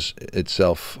acknowledges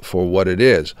itself for what it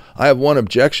is. I have one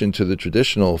objection to the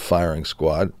traditional firing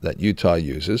squad that Utah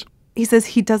uses. He says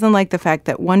he doesn't like the fact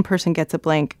that one person gets a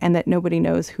blank and that nobody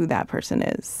knows who that person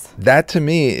is. That, to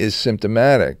me, is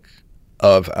symptomatic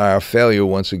of our failure,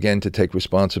 once again, to take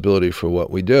responsibility for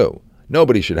what we do.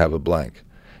 Nobody should have a blank.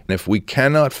 And if we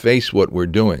cannot face what we're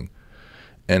doing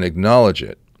and acknowledge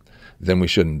it, then we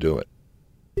shouldn't do it.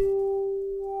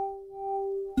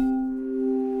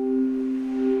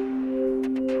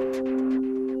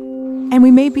 And we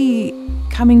may be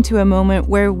coming to a moment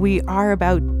where we are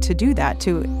about to do that,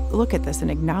 to look at this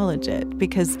and acknowledge it.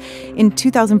 Because in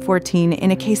 2014,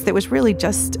 in a case that was really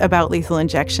just about lethal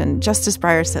injection, Justice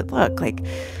Breyer said, look,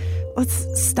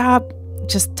 let's stop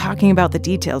just talking about the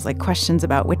details, like questions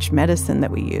about which medicine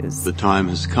that we use. The time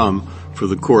has come for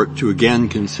the court to again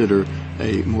consider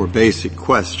a more basic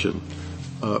question,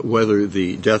 whether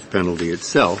the death penalty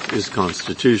itself is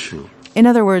constitutional. In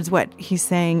other words, what he's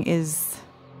saying is,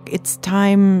 it's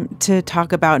time to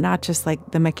talk about not just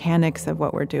the mechanics of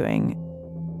what we're doing,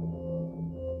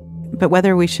 but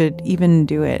whether we should even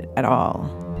do it at all.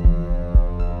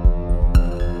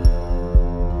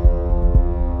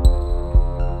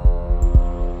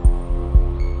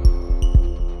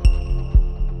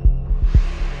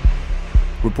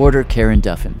 Reporter Karen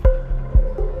Duffin.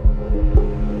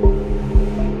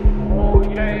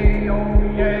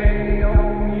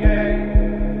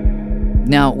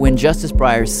 Now, when Justice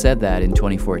Breyer said that in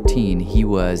 2014, he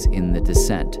was in the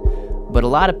dissent. But a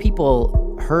lot of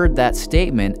people heard that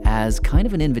statement as kind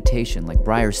of an invitation, like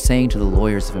Breyer saying to the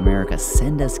lawyers of America,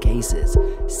 send us cases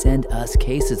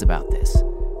about this.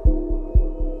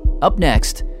 Up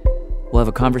next, we'll have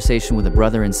a conversation with a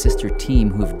brother and sister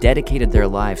team who've dedicated their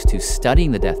lives to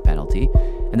studying the death penalty,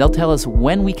 and they'll tell us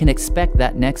when we can expect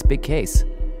that next big case,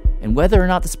 and whether or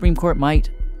not the Supreme Court might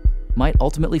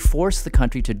ultimately force the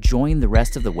country to join the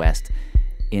rest of the West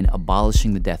in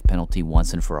abolishing the death penalty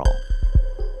once and for all.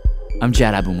 I'm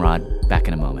Jad Abumrad, back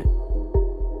in a moment.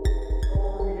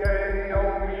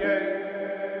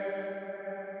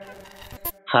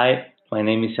 Hi, My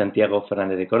name is Santiago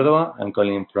Fernández de Córdoba. I'm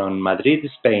calling from Madrid,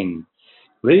 Spain.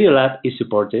 Radiolab is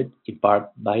supported in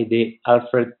part by the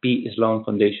Alfred P. Sloan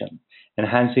Foundation,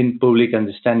 enhancing public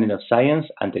understanding of science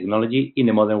and technology in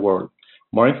the modern world.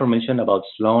 More information about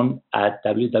Sloan at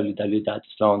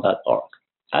www.sloan.org.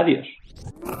 Adios.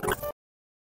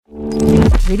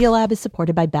 Radiolab is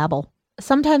supported by Babbel.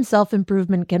 Sometimes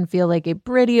self-improvement can feel like a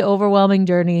pretty overwhelming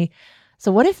journey.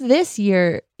 So what if this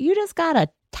year you just got a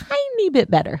tiny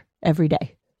bit better every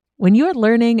day? When you're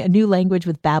learning a new language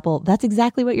with Babbel, that's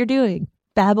exactly what you're doing.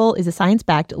 Babbel is a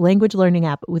science-backed language learning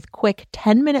app with quick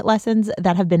 10-minute lessons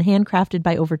that have been handcrafted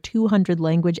by over 200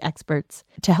 language experts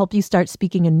to help you start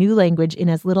speaking a new language in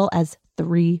as little as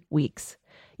 3 weeks.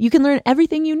 You can learn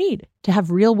everything you need to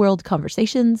have real-world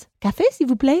conversations, café s'il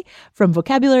vous plaît, from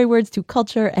vocabulary words to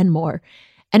culture and more.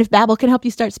 And if Babbel can help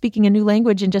you start speaking a new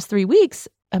language in just 3 weeks,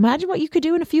 imagine what you could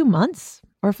do in a few months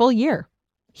or a full year.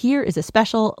 Here is a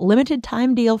special limited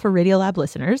time deal for Radiolab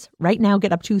listeners. Right now,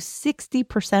 get up to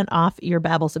 60% off your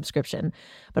Babbel subscription,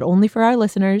 but only for our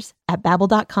listeners at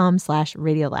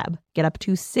babbel.com/Radiolab. Get up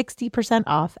to 60%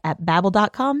 off at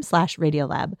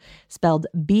babbel.com/Radiolab, spelled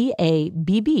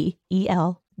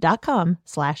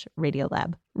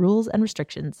BABBEL.com/Radiolab. Rules and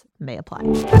restrictions may apply.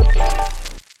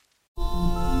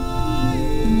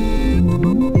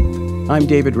 I'm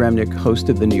David Remnick, host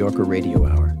of the New Yorker Radio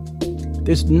Hour.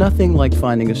 There's nothing like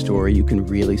finding a story you can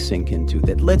really sink into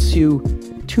that lets you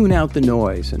tune out the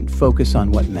noise and focus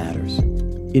on what matters.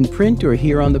 In print or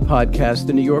here on the podcast,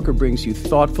 The New Yorker brings you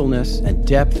thoughtfulness and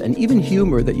depth and even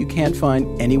humor that you can't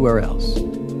find anywhere else.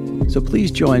 So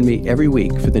please join me every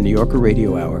week for the New Yorker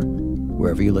Radio Hour,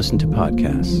 wherever you listen to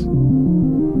podcasts.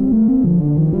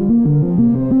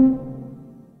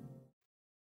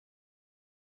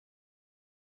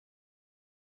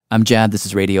 I'm Jad. This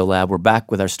is Radiolab. We're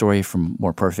back with our story from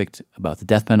More Perfect about the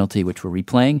death penalty, which we're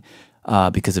replaying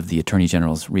because of the Attorney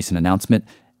General's recent announcement.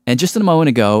 And just a moment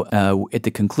ago, at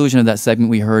the conclusion of that segment,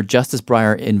 we heard Justice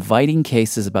Breyer inviting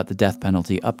cases about the death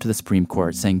penalty up to the Supreme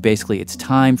Court, saying basically it's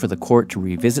time for the court to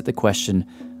revisit the question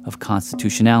of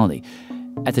constitutionality.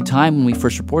 At the time when we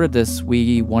first reported this,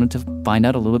 we wanted to find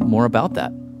out a little bit more about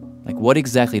that. Like, what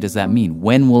exactly does that mean?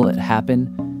 When will it happen?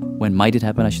 When might it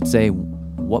happen, I should say?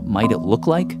 What might it look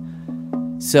like?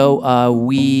 So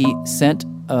we sent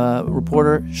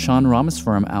reporter Sean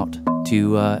Ramaswamy out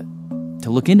to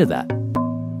look into that.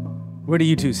 Where do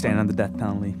you two stand on the death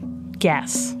penalty?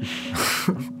 Guess.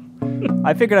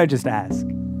 I figured I'd just ask.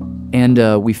 And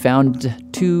we found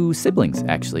two siblings,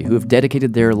 actually, who have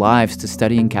dedicated their lives to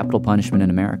studying capital punishment in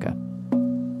America.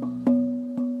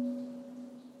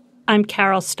 I'm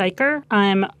Carol Steiker.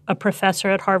 I'm a professor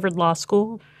at Harvard Law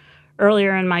School.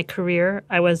 Earlier in my career,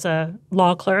 I was a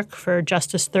law clerk for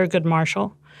Justice Thurgood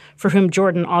Marshall, for whom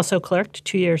Jordan also clerked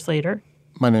 2 years later.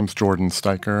 My name's Jordan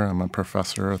Steiker. I'm a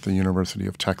professor at the University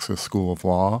of Texas School of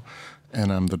Law,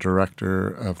 and I'm the director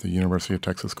of the University of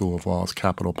Texas School of Law's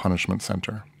Capital Punishment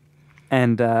Center.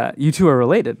 And you two are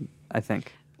related, I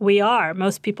think. We are.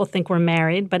 Most people think we're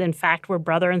married, but in fact, we're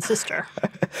brother and sister.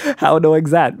 How annoying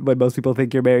is that when most people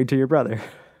think you're married to your brother?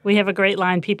 We have a great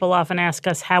line. People often ask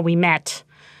us how we met.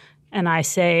 And I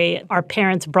say our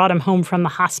parents brought him home from the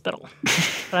hospital.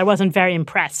 But I wasn't very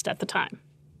impressed at the time.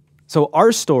 So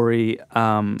our story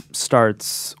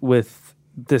starts with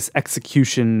this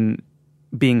execution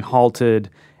being halted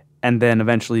and then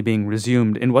eventually being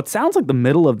resumed in what sounds like the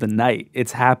middle of the night.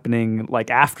 It's happening like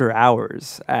after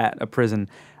hours at a prison.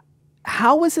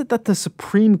 How is it that the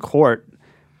Supreme Court,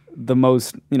 the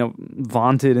most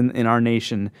vaunted in our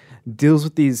nation, deals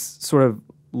with these sort of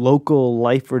local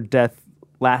life or death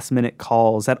last-minute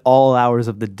calls at all hours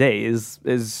of the day? Is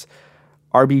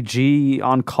RBG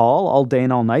on call all day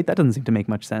and all night? That doesn't seem to make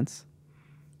much sense.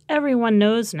 Everyone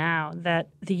knows now that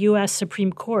the U.S.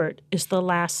 Supreme Court is the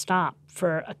last stop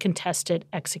for a contested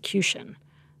execution.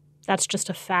 That's just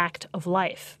a fact of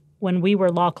life. When we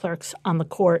were law clerks on the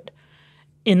court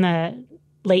in the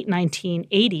late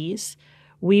 1980s,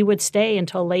 we would stay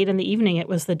until late in the evening. It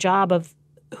was the job of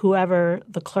whoever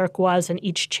the clerk was in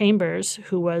each chambers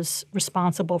who was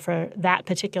responsible for that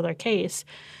particular case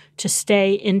to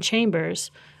stay in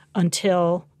chambers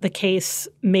until the case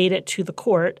made it to the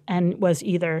court and was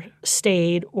either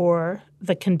stayed or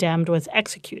the condemned was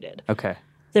executed. Okay.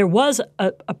 There was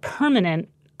a permanent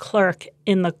clerk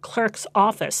in the clerk's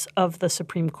office of the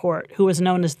Supreme Court who was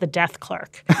known as the death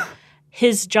clerk.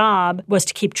 His job is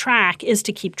to keep track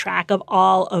of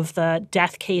all of the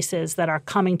death cases that are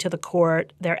coming to the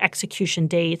court, their execution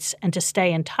dates, and to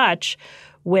stay in touch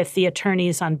with the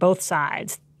attorneys on both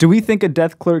sides. Do we think a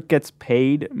death clerk gets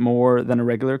paid more than a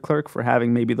regular clerk for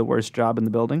having maybe the worst job in the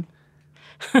building?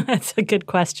 That's a good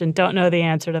question. Don't know the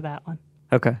answer to that one.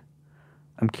 Okay.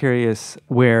 I'm curious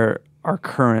where our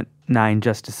current 9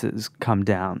 justices come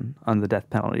down on the death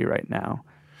penalty right now.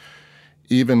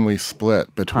 Evenly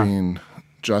split between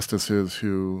justices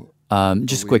who...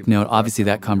 Just a quick note, obviously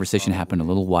that conversation happened a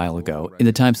little while ago. In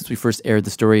the time since we first aired the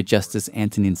story, Justice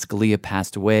Antonin Scalia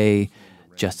passed away.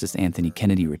 Justice Anthony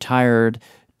Kennedy retired.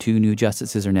 2 new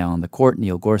justices are now on the court,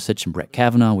 Neil Gorsuch and Brett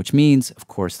Kavanaugh, which means, of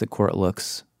course, the court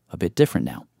looks a bit different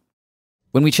now.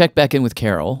 When we checked back in with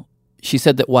Carol, she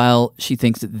said that while she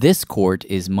thinks that this court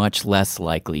is much less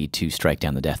likely to strike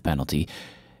down the death penalty,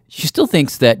 she still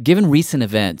thinks that given recent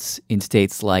events in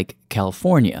states like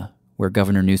California, where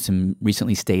Governor Newsom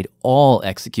recently stayed all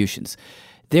executions,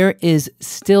 there is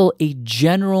still a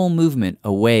general movement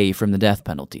away from the death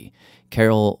penalty.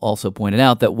 Carol also pointed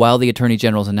out that while the Attorney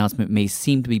General's announcement may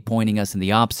seem to be pointing us in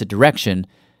the opposite direction,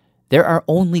 there are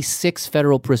only 6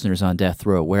 federal prisoners on death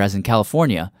row, whereas in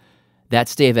California, that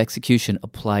stay of execution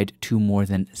applied to more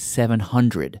than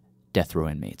 700 death row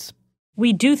inmates.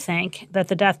 We do think that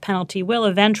the death penalty will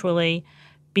eventually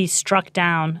be struck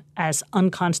down as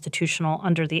unconstitutional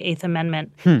under the Eighth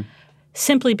Amendment,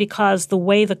 simply because the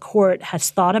way the court has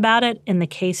thought about it in the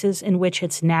cases in which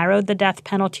it's narrowed the death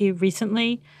penalty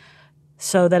recently,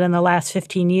 so that in the last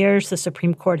 15 years, the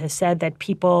Supreme Court has said that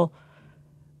people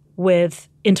with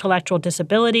intellectual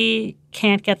disability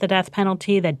can't get the death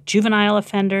penalty, that juvenile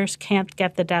offenders can't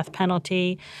get the death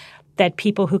penalty, that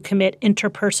people who commit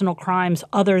interpersonal crimes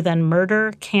other than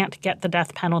murder can't get the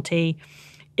death penalty.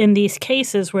 In these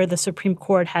cases where the Supreme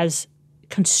Court has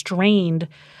constrained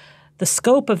the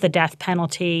scope of the death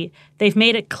penalty, they've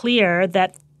made it clear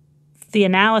that the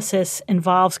analysis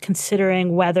involves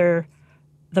considering whether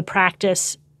the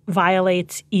practice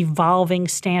violates evolving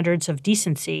standards of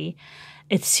decency.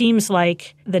 It seems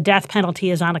like the death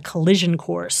penalty is on a collision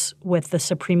course with the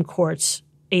Supreme Court's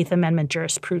Eighth Amendment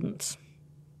jurisprudence.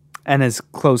 And as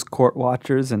close court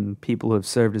watchers and people who have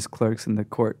served as clerks in the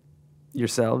court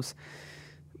yourselves,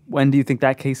 when do you think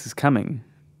that case is coming?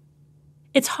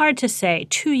 It's hard to say.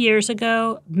 2 years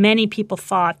ago, many people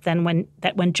thought that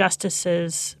when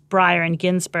Justices Breyer and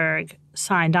Ginsburg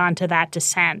signed on to that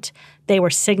dissent, they were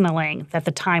signaling that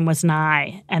the time was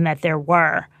nigh and that there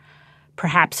were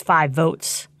perhaps 5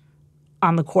 votes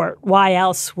on the court. Why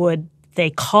else would they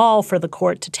call for the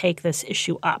court to take this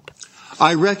issue up?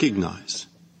 I recognize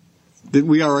that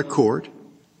we are a court,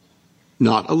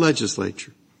 not a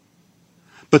legislature.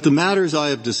 But the matters I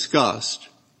have discussed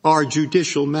are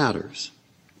judicial matters.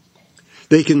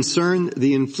 They concern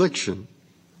the infliction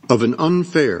of an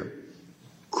unfair,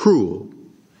 cruel,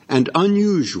 and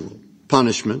unusual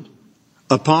punishment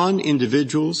upon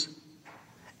individuals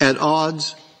at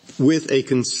odds with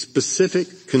a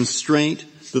specific constraint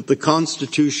that the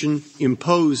Constitution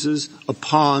imposes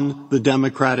upon the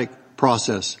democratic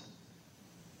process,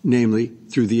 namely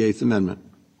through the Eighth Amendment.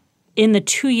 In the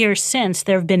 2 years since,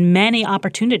 there have been many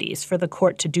opportunities for the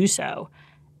court to do so,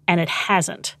 and it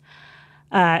hasn't.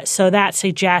 So that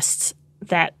suggests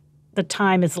that the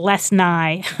time is less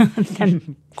nigh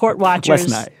than court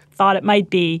watchers thought it might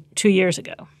be 2 years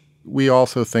ago. We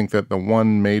also think that the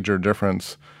one major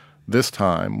difference this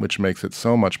time, which makes it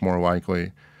so much more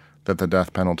likely that the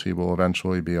death penalty will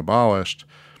eventually be abolished,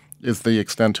 is the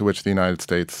extent to which the United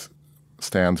States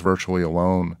stands virtually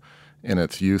alone in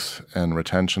its use and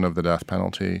retention of the death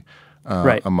penalty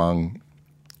among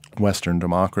Western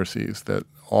democracies, that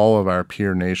all of our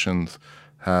peer nations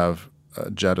have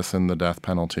jettisoned the death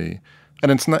penalty.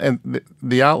 And it's not, and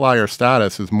the outlier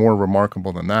status is more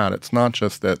remarkable than that. It's not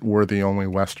just that we're the only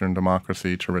Western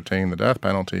democracy to retain the death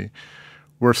penalty.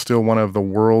 We're still one of the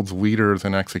world's leaders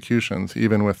in executions.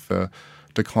 Even with the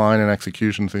decline in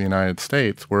executions in the United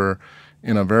States, we're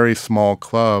in a very small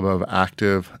club of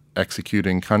active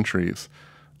executing countries,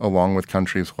 along with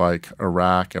countries like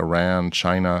Iraq, Iran,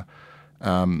 China.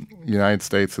 The United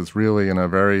States is really in a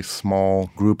very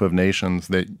small group of nations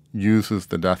that uses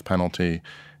the death penalty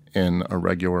in a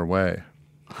regular way.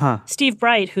 Steve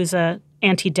Bright, who's an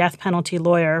anti-death penalty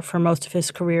lawyer for most of his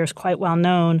career, is quite well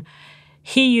known.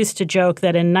 He used to joke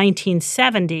that in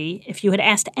 1970, if you had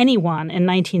asked anyone in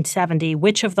 1970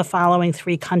 which of the following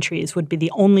 3 countries would be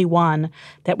the only one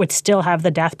that would still have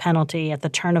the death penalty at the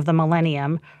turn of the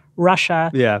millennium,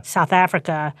 Russia, South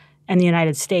Africa, and the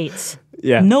United States,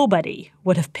 nobody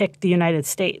would have picked the United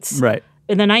States. Right.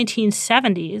 In the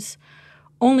 1970s,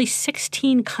 only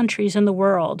 16 countries in the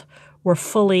world were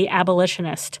fully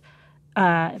abolitionist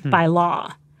by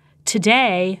law.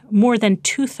 Today, more than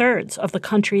 2/3 of the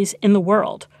countries in the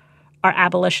world are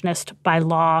abolitionist by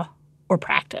law or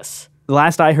practice. The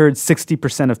last I heard,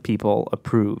 60% of people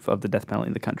approve of the death penalty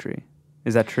in the country.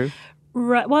 Is that true?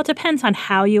 Right. Well, it depends on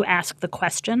how you ask the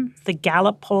question. The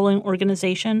Gallup polling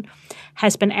organization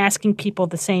has been asking people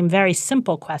the same very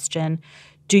simple question,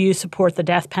 do you support the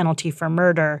death penalty for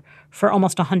murder, for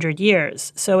almost 100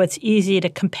 years. So it's easy to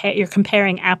compare. You're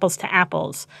comparing apples to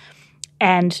apples.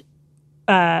 And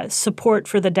support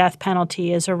for the death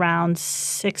penalty is around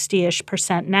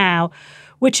 60-ish% now,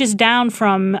 which is down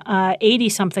from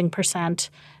 80-something percent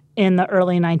in the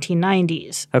early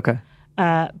 1990s. Okay.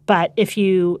 But if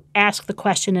you ask the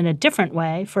question in a different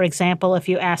way, for example, if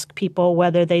you ask people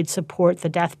whether they'd support the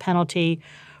death penalty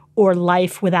or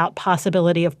life without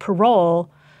possibility of parole,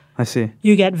 I see.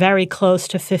 You get very close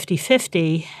to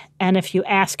 50-50. And if you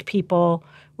ask people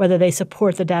whether they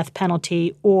support the death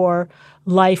penalty or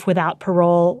life without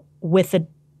parole with the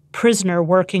prisoner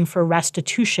working for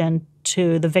restitution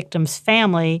to the victim's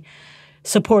family,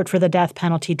 support for the death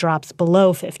penalty drops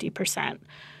below 50%.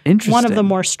 Interesting. One of the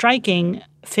more striking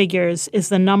figures is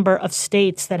the number of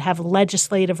states that have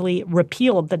legislatively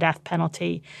repealed the death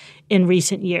penalty in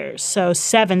recent years. So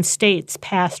 7 states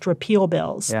passed repeal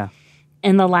bills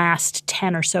in the last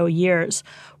 10 or so years.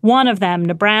 One of them,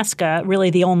 Nebraska, really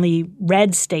the only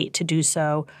red state to do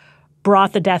so,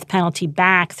 brought the death penalty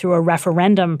back through a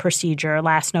referendum procedure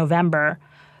last November.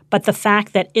 But the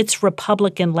fact that its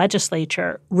Republican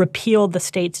legislature repealed the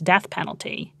state's death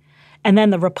penalty, and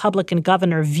then the Republican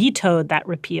governor vetoed that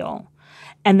repeal,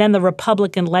 and then the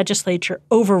Republican legislature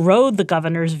overrode the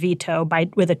governor's veto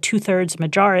with a 2/3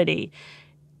 majority,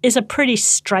 is a pretty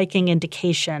striking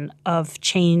indication of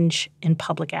change in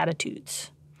public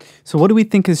attitudes. So what do we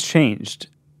think has changed?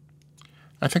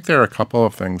 I think there are a couple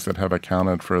of things that have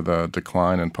accounted for the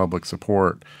decline in public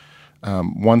support.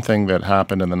 One thing that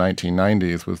happened in the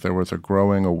 1990s was there was a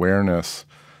growing awareness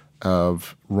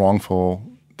of wrongful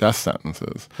death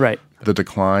sentences. Right. The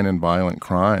decline in violent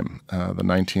crime. The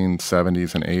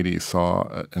 1970s and 80s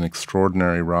saw an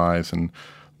extraordinary rise in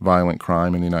violent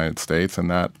crime in the United States, and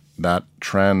that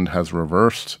trend has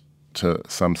reversed to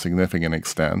some significant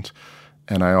extent.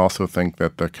 And I also think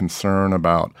that the concern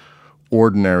about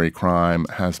ordinary crime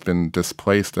has been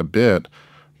displaced a bit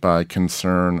by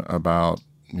concern about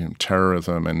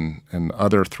terrorism and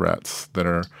other threats that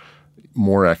are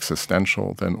more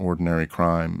existential than ordinary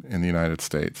crime in the United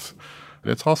States.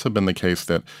 It's also been the case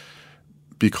that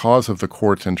because of the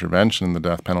court's intervention in the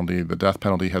death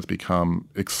penalty has become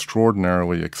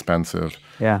extraordinarily expensive.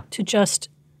 Yeah. To just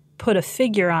put a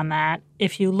figure on that,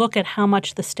 if you look at how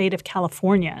much the state of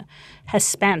California has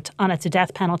spent on its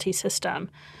death penalty system,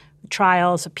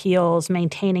 trials, appeals,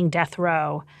 maintaining death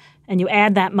row, and you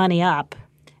add that money up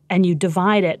and you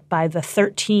divide it by the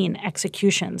 13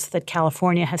 executions that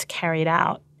California has carried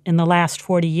out in the last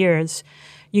 40 years,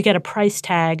 you get a price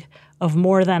tag of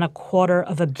more than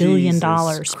 $250 million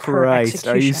per execution.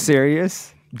 Are you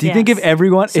serious? Do you think if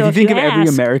everyone, So if you think if if you every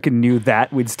ask- American knew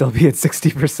that, we'd still be at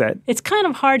 60%? It's kind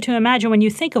of hard to imagine when you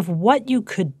think of what you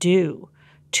could do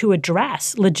to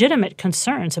address legitimate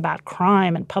concerns about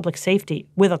crime and public safety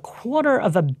with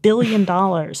 $250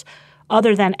 million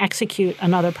other than execute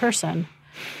another person.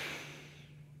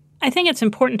 I think it's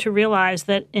important to realize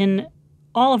that in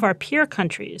all of our peer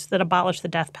countries that abolished the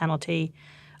death penalty,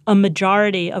 a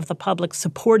majority of the public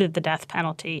supported the death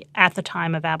penalty at the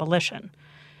time of abolition.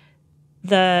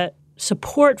 The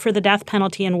support for the death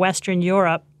penalty in Western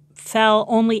Europe fell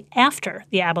only after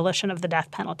the abolition of the death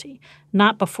penalty,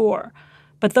 not before.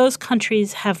 But those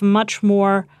countries have much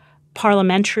more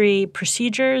parliamentary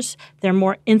procedures. They're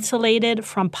more insulated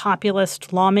from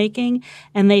populist lawmaking,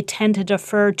 and they tend to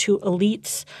defer to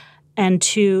elites and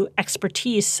to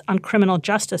expertise on criminal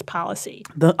justice policy.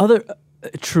 The other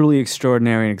truly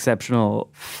extraordinary and exceptional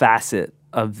facet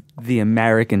of the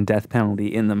American death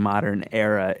penalty in the modern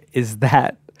era is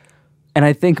that, and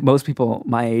I think most people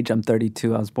my age, I'm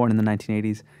 32, I was born in the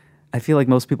 1980s, I feel like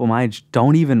most people my age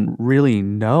don't even really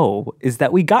know, is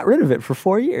that we got rid of it for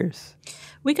 4 years.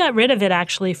 We got rid of it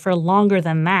actually for longer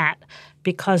than that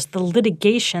because the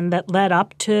litigation that led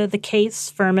up to the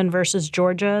case, Furman versus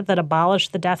Georgia, that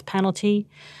abolished the death penalty,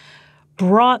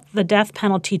 brought the death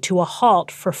penalty to a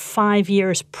halt for 5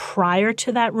 years prior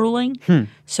to that ruling.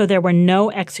 So there were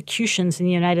no executions in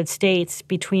the United States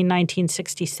between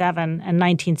 1967 and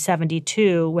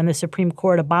 1972 when the Supreme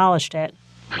Court abolished it.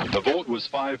 The vote was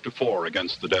 5-4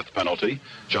 against the death penalty.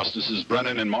 Justices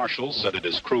Brennan and Marshall said it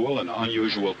is cruel and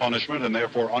unusual punishment and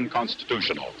therefore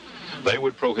unconstitutional. They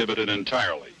would prohibit it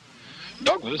entirely.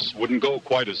 Douglas wouldn't go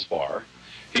quite as far.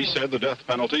 He said the death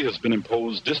penalty has been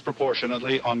imposed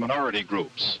disproportionately on minority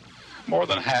groups. More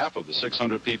than half of the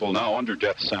 600 people now under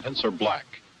death sentence are black.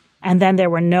 And then there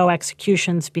were no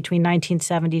executions between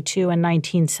 1972 and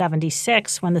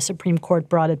 1976 when the Supreme Court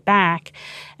brought it back.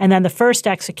 And then the first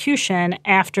execution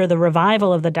after the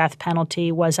revival of the death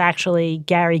penalty was actually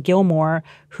Gary Gilmore,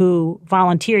 who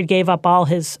volunteered, gave up all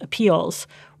his appeals,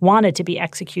 wanted to be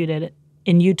executed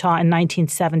in Utah in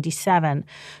 1977.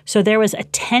 So there was a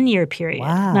 10-year period,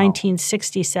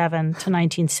 1967 to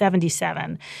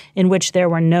 1977, in which there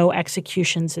were no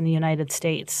executions in the United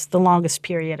States, the longest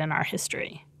period in our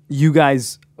history. You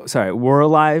guys, were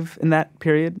alive in that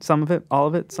period? Some of it? All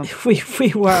of it?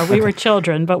 We were. We were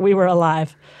children, but we were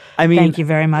alive. I mean, thank you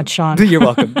very much, Sean. You're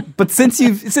welcome. But since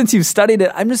you've studied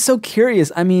it, I'm just so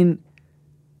curious. I mean,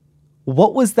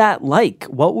 what was that like?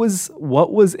 What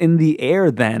was in the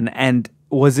air then? And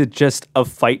was it just a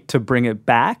fight to bring it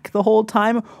back the whole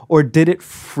time? Or did it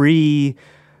free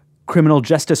criminal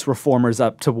justice reformers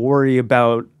up to worry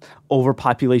about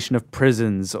overpopulation of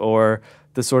prisons or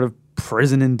the sort of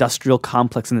prison industrial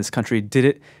complex in this country?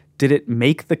 Did it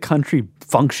make the country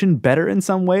function better in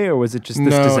some way, or was it just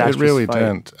this disastrous No, it really fight?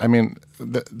 didn't. I mean,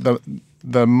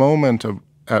 the moment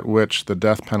at which the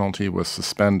death penalty was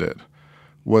suspended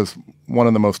was one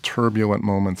of the most turbulent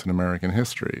moments in American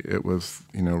history. It was,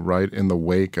 right in the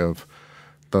wake of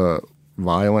the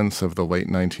violence of the late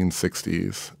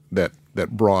 1960s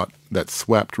that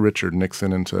swept Richard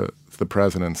Nixon into the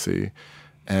presidency,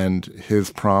 and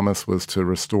his promise was to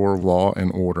restore law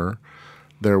and order.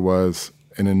 There was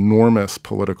an enormous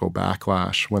political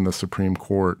backlash when the Supreme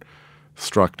Court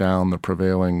struck down the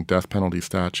prevailing death penalty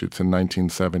statutes in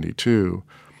 1972.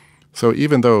 So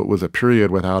even though it was a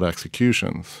period without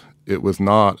executions, it was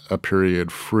not a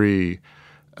period free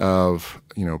of,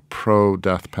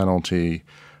 pro-death penalty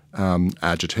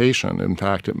agitation. In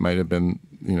fact, it might have been,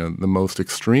 the most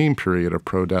extreme period of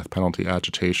pro-death penalty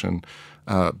agitation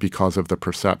because of the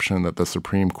perception that the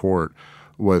Supreme Court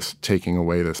was taking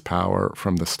away this power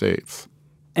from the states.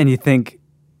 And you think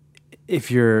if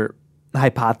your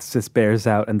hypothesis bears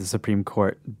out and the Supreme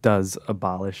Court does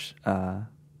abolish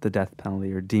the death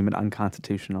penalty or deem it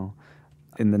unconstitutional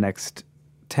in the next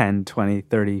 10, 20,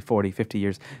 30, 40, 50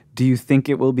 years, do you think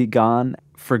it will be gone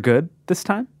for good this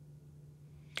time?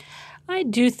 I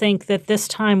do think that this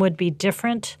time would be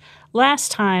different.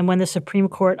 Last time when the Supreme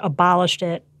Court abolished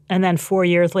it and then 4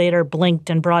 years later blinked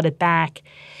and brought it back,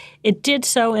 it did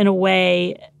so in a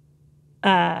way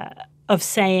of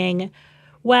saying,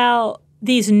 well,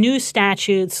 these new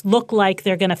statutes look like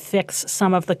they're going to fix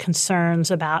some of the concerns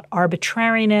about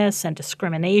arbitrariness and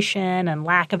discrimination and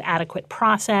lack of adequate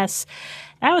process.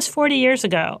 That was 40 years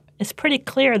ago. It's pretty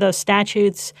clear those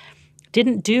statutes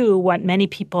didn't do what many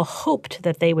people hoped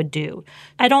that they would do.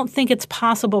 I don't think it's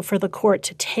possible for the court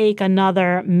to take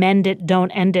another mend it,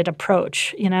 don't end it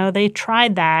approach. They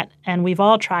tried that, and we've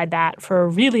all tried that for a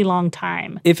really long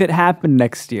time. If it happened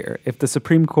next year, if the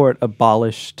Supreme Court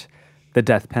abolished the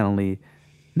death penalty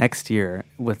next year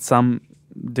with some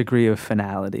degree of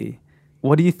finality,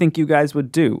 what do you think you guys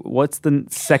would do? What's the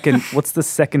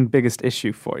second biggest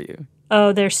issue for you?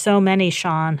 Oh, there's so many,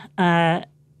 Sean.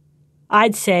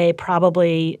 I'd say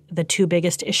probably the two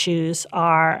biggest issues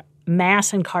are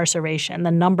mass incarceration,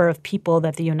 the number of people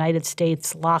that the United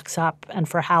States locks up and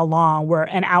for how long. We're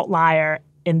an outlier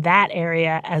in that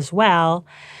area as well.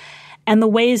 And the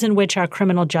ways in which our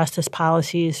criminal justice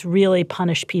policies really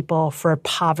punish people for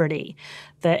poverty,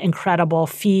 the incredible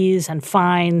fees and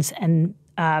fines and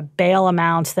bail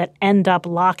amounts that end up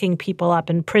locking people up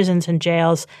in prisons and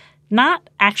jails, not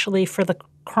actually for the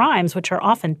crimes, which are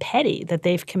often petty, that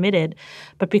they've committed,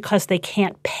 but because they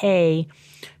can't pay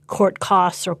court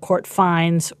costs or court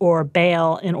fines or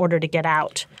bail in order to get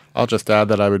out. I'll just add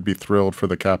that I would be thrilled for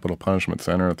the Capital Punishment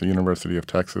Center at the University of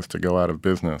Texas to go out of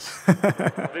business.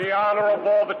 The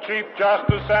Honorable, the Chief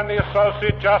Justice and the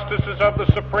Associate Justices of the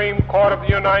Supreme Court of the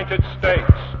United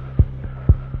States.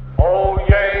 Oh,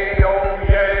 yay, oh,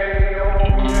 yay,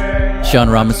 oh, yay. Sean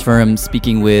Rameswaram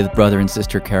speaking with brother and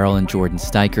sister Carol and Jordan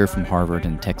Steiker from Harvard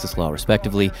and Texas Law,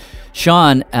 respectively.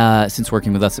 Sean, since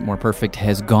working with us at More Perfect,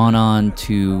 has gone on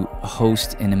to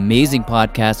host an amazing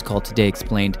podcast called Today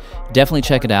Explained. Definitely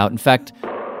check it out. In fact,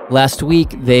 last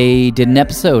week they did an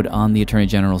episode on the Attorney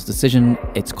General's decision.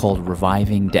 It's called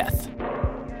Reviving Death.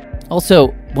 Also,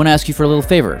 want to ask you for a little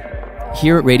favor.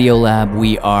 Here at Radiolab,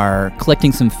 we are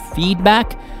collecting some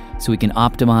feedback so we can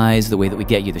optimize the way that we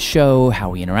get you the show, how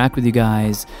we interact with you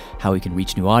guys, how we can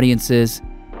reach new audiences.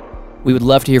 We would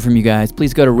love to hear from you guys.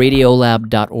 Please go to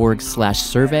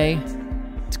radiolab.org/survey.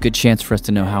 It's a good chance for us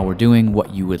to know how we're doing,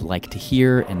 what you would like to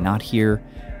hear and not hear.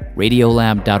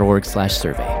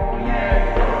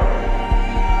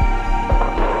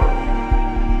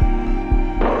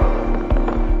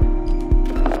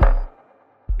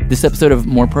 Radiolab.org/survey. This episode of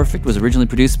More Perfect was originally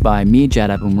produced by me, Jad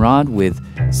Abumrad, with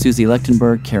Susie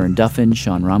Lechtenberg, Karen Duffin,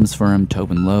 Sean Rameswaram,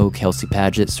 Tobin Lowe, Kelsey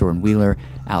Padgett, Soren Wheeler,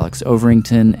 Alex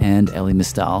Overington, and Ellie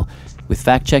Mistal, with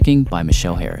fact-checking by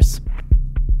Michelle Harris.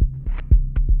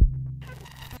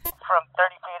 From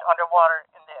 30 feet underwater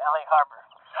in the LA Harbor.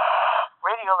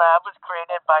 Radiolab was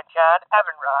created by Jad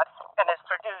Abumrad and is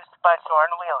produced by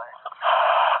Soren Wheeler.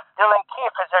 Dylan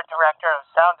Keefe is our director of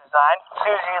sound design.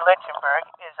 Susie Lechtenberg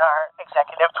is our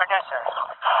executive producer.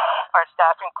 Our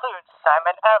staff includes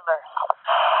Simon Adler,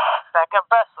 Becca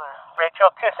Bressler, Rachel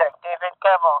Cusick, David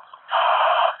Gevel,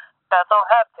 Bethel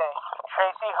Hapte,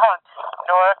 Tracy Hunt,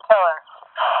 Nora Keller,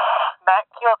 Matt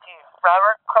Kielty,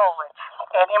 Robert Krolwich,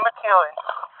 Annie McEwen,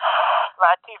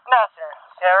 Latif Nasser,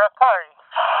 Sarah Kari,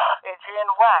 Adrian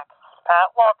Wack,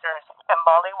 Pat Walters, and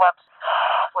Molly Webster,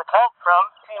 with help from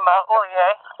Sima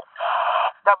Ulier,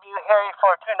 W. Harry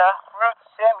Fortuna, Ruth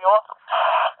Samuel,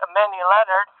 Manny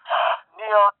Leonard,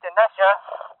 Neil Dinesha,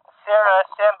 Sarah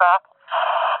Sambach,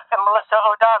 and Melissa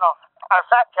O'Donnell. Our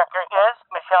fact checker is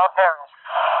Michelle Harris.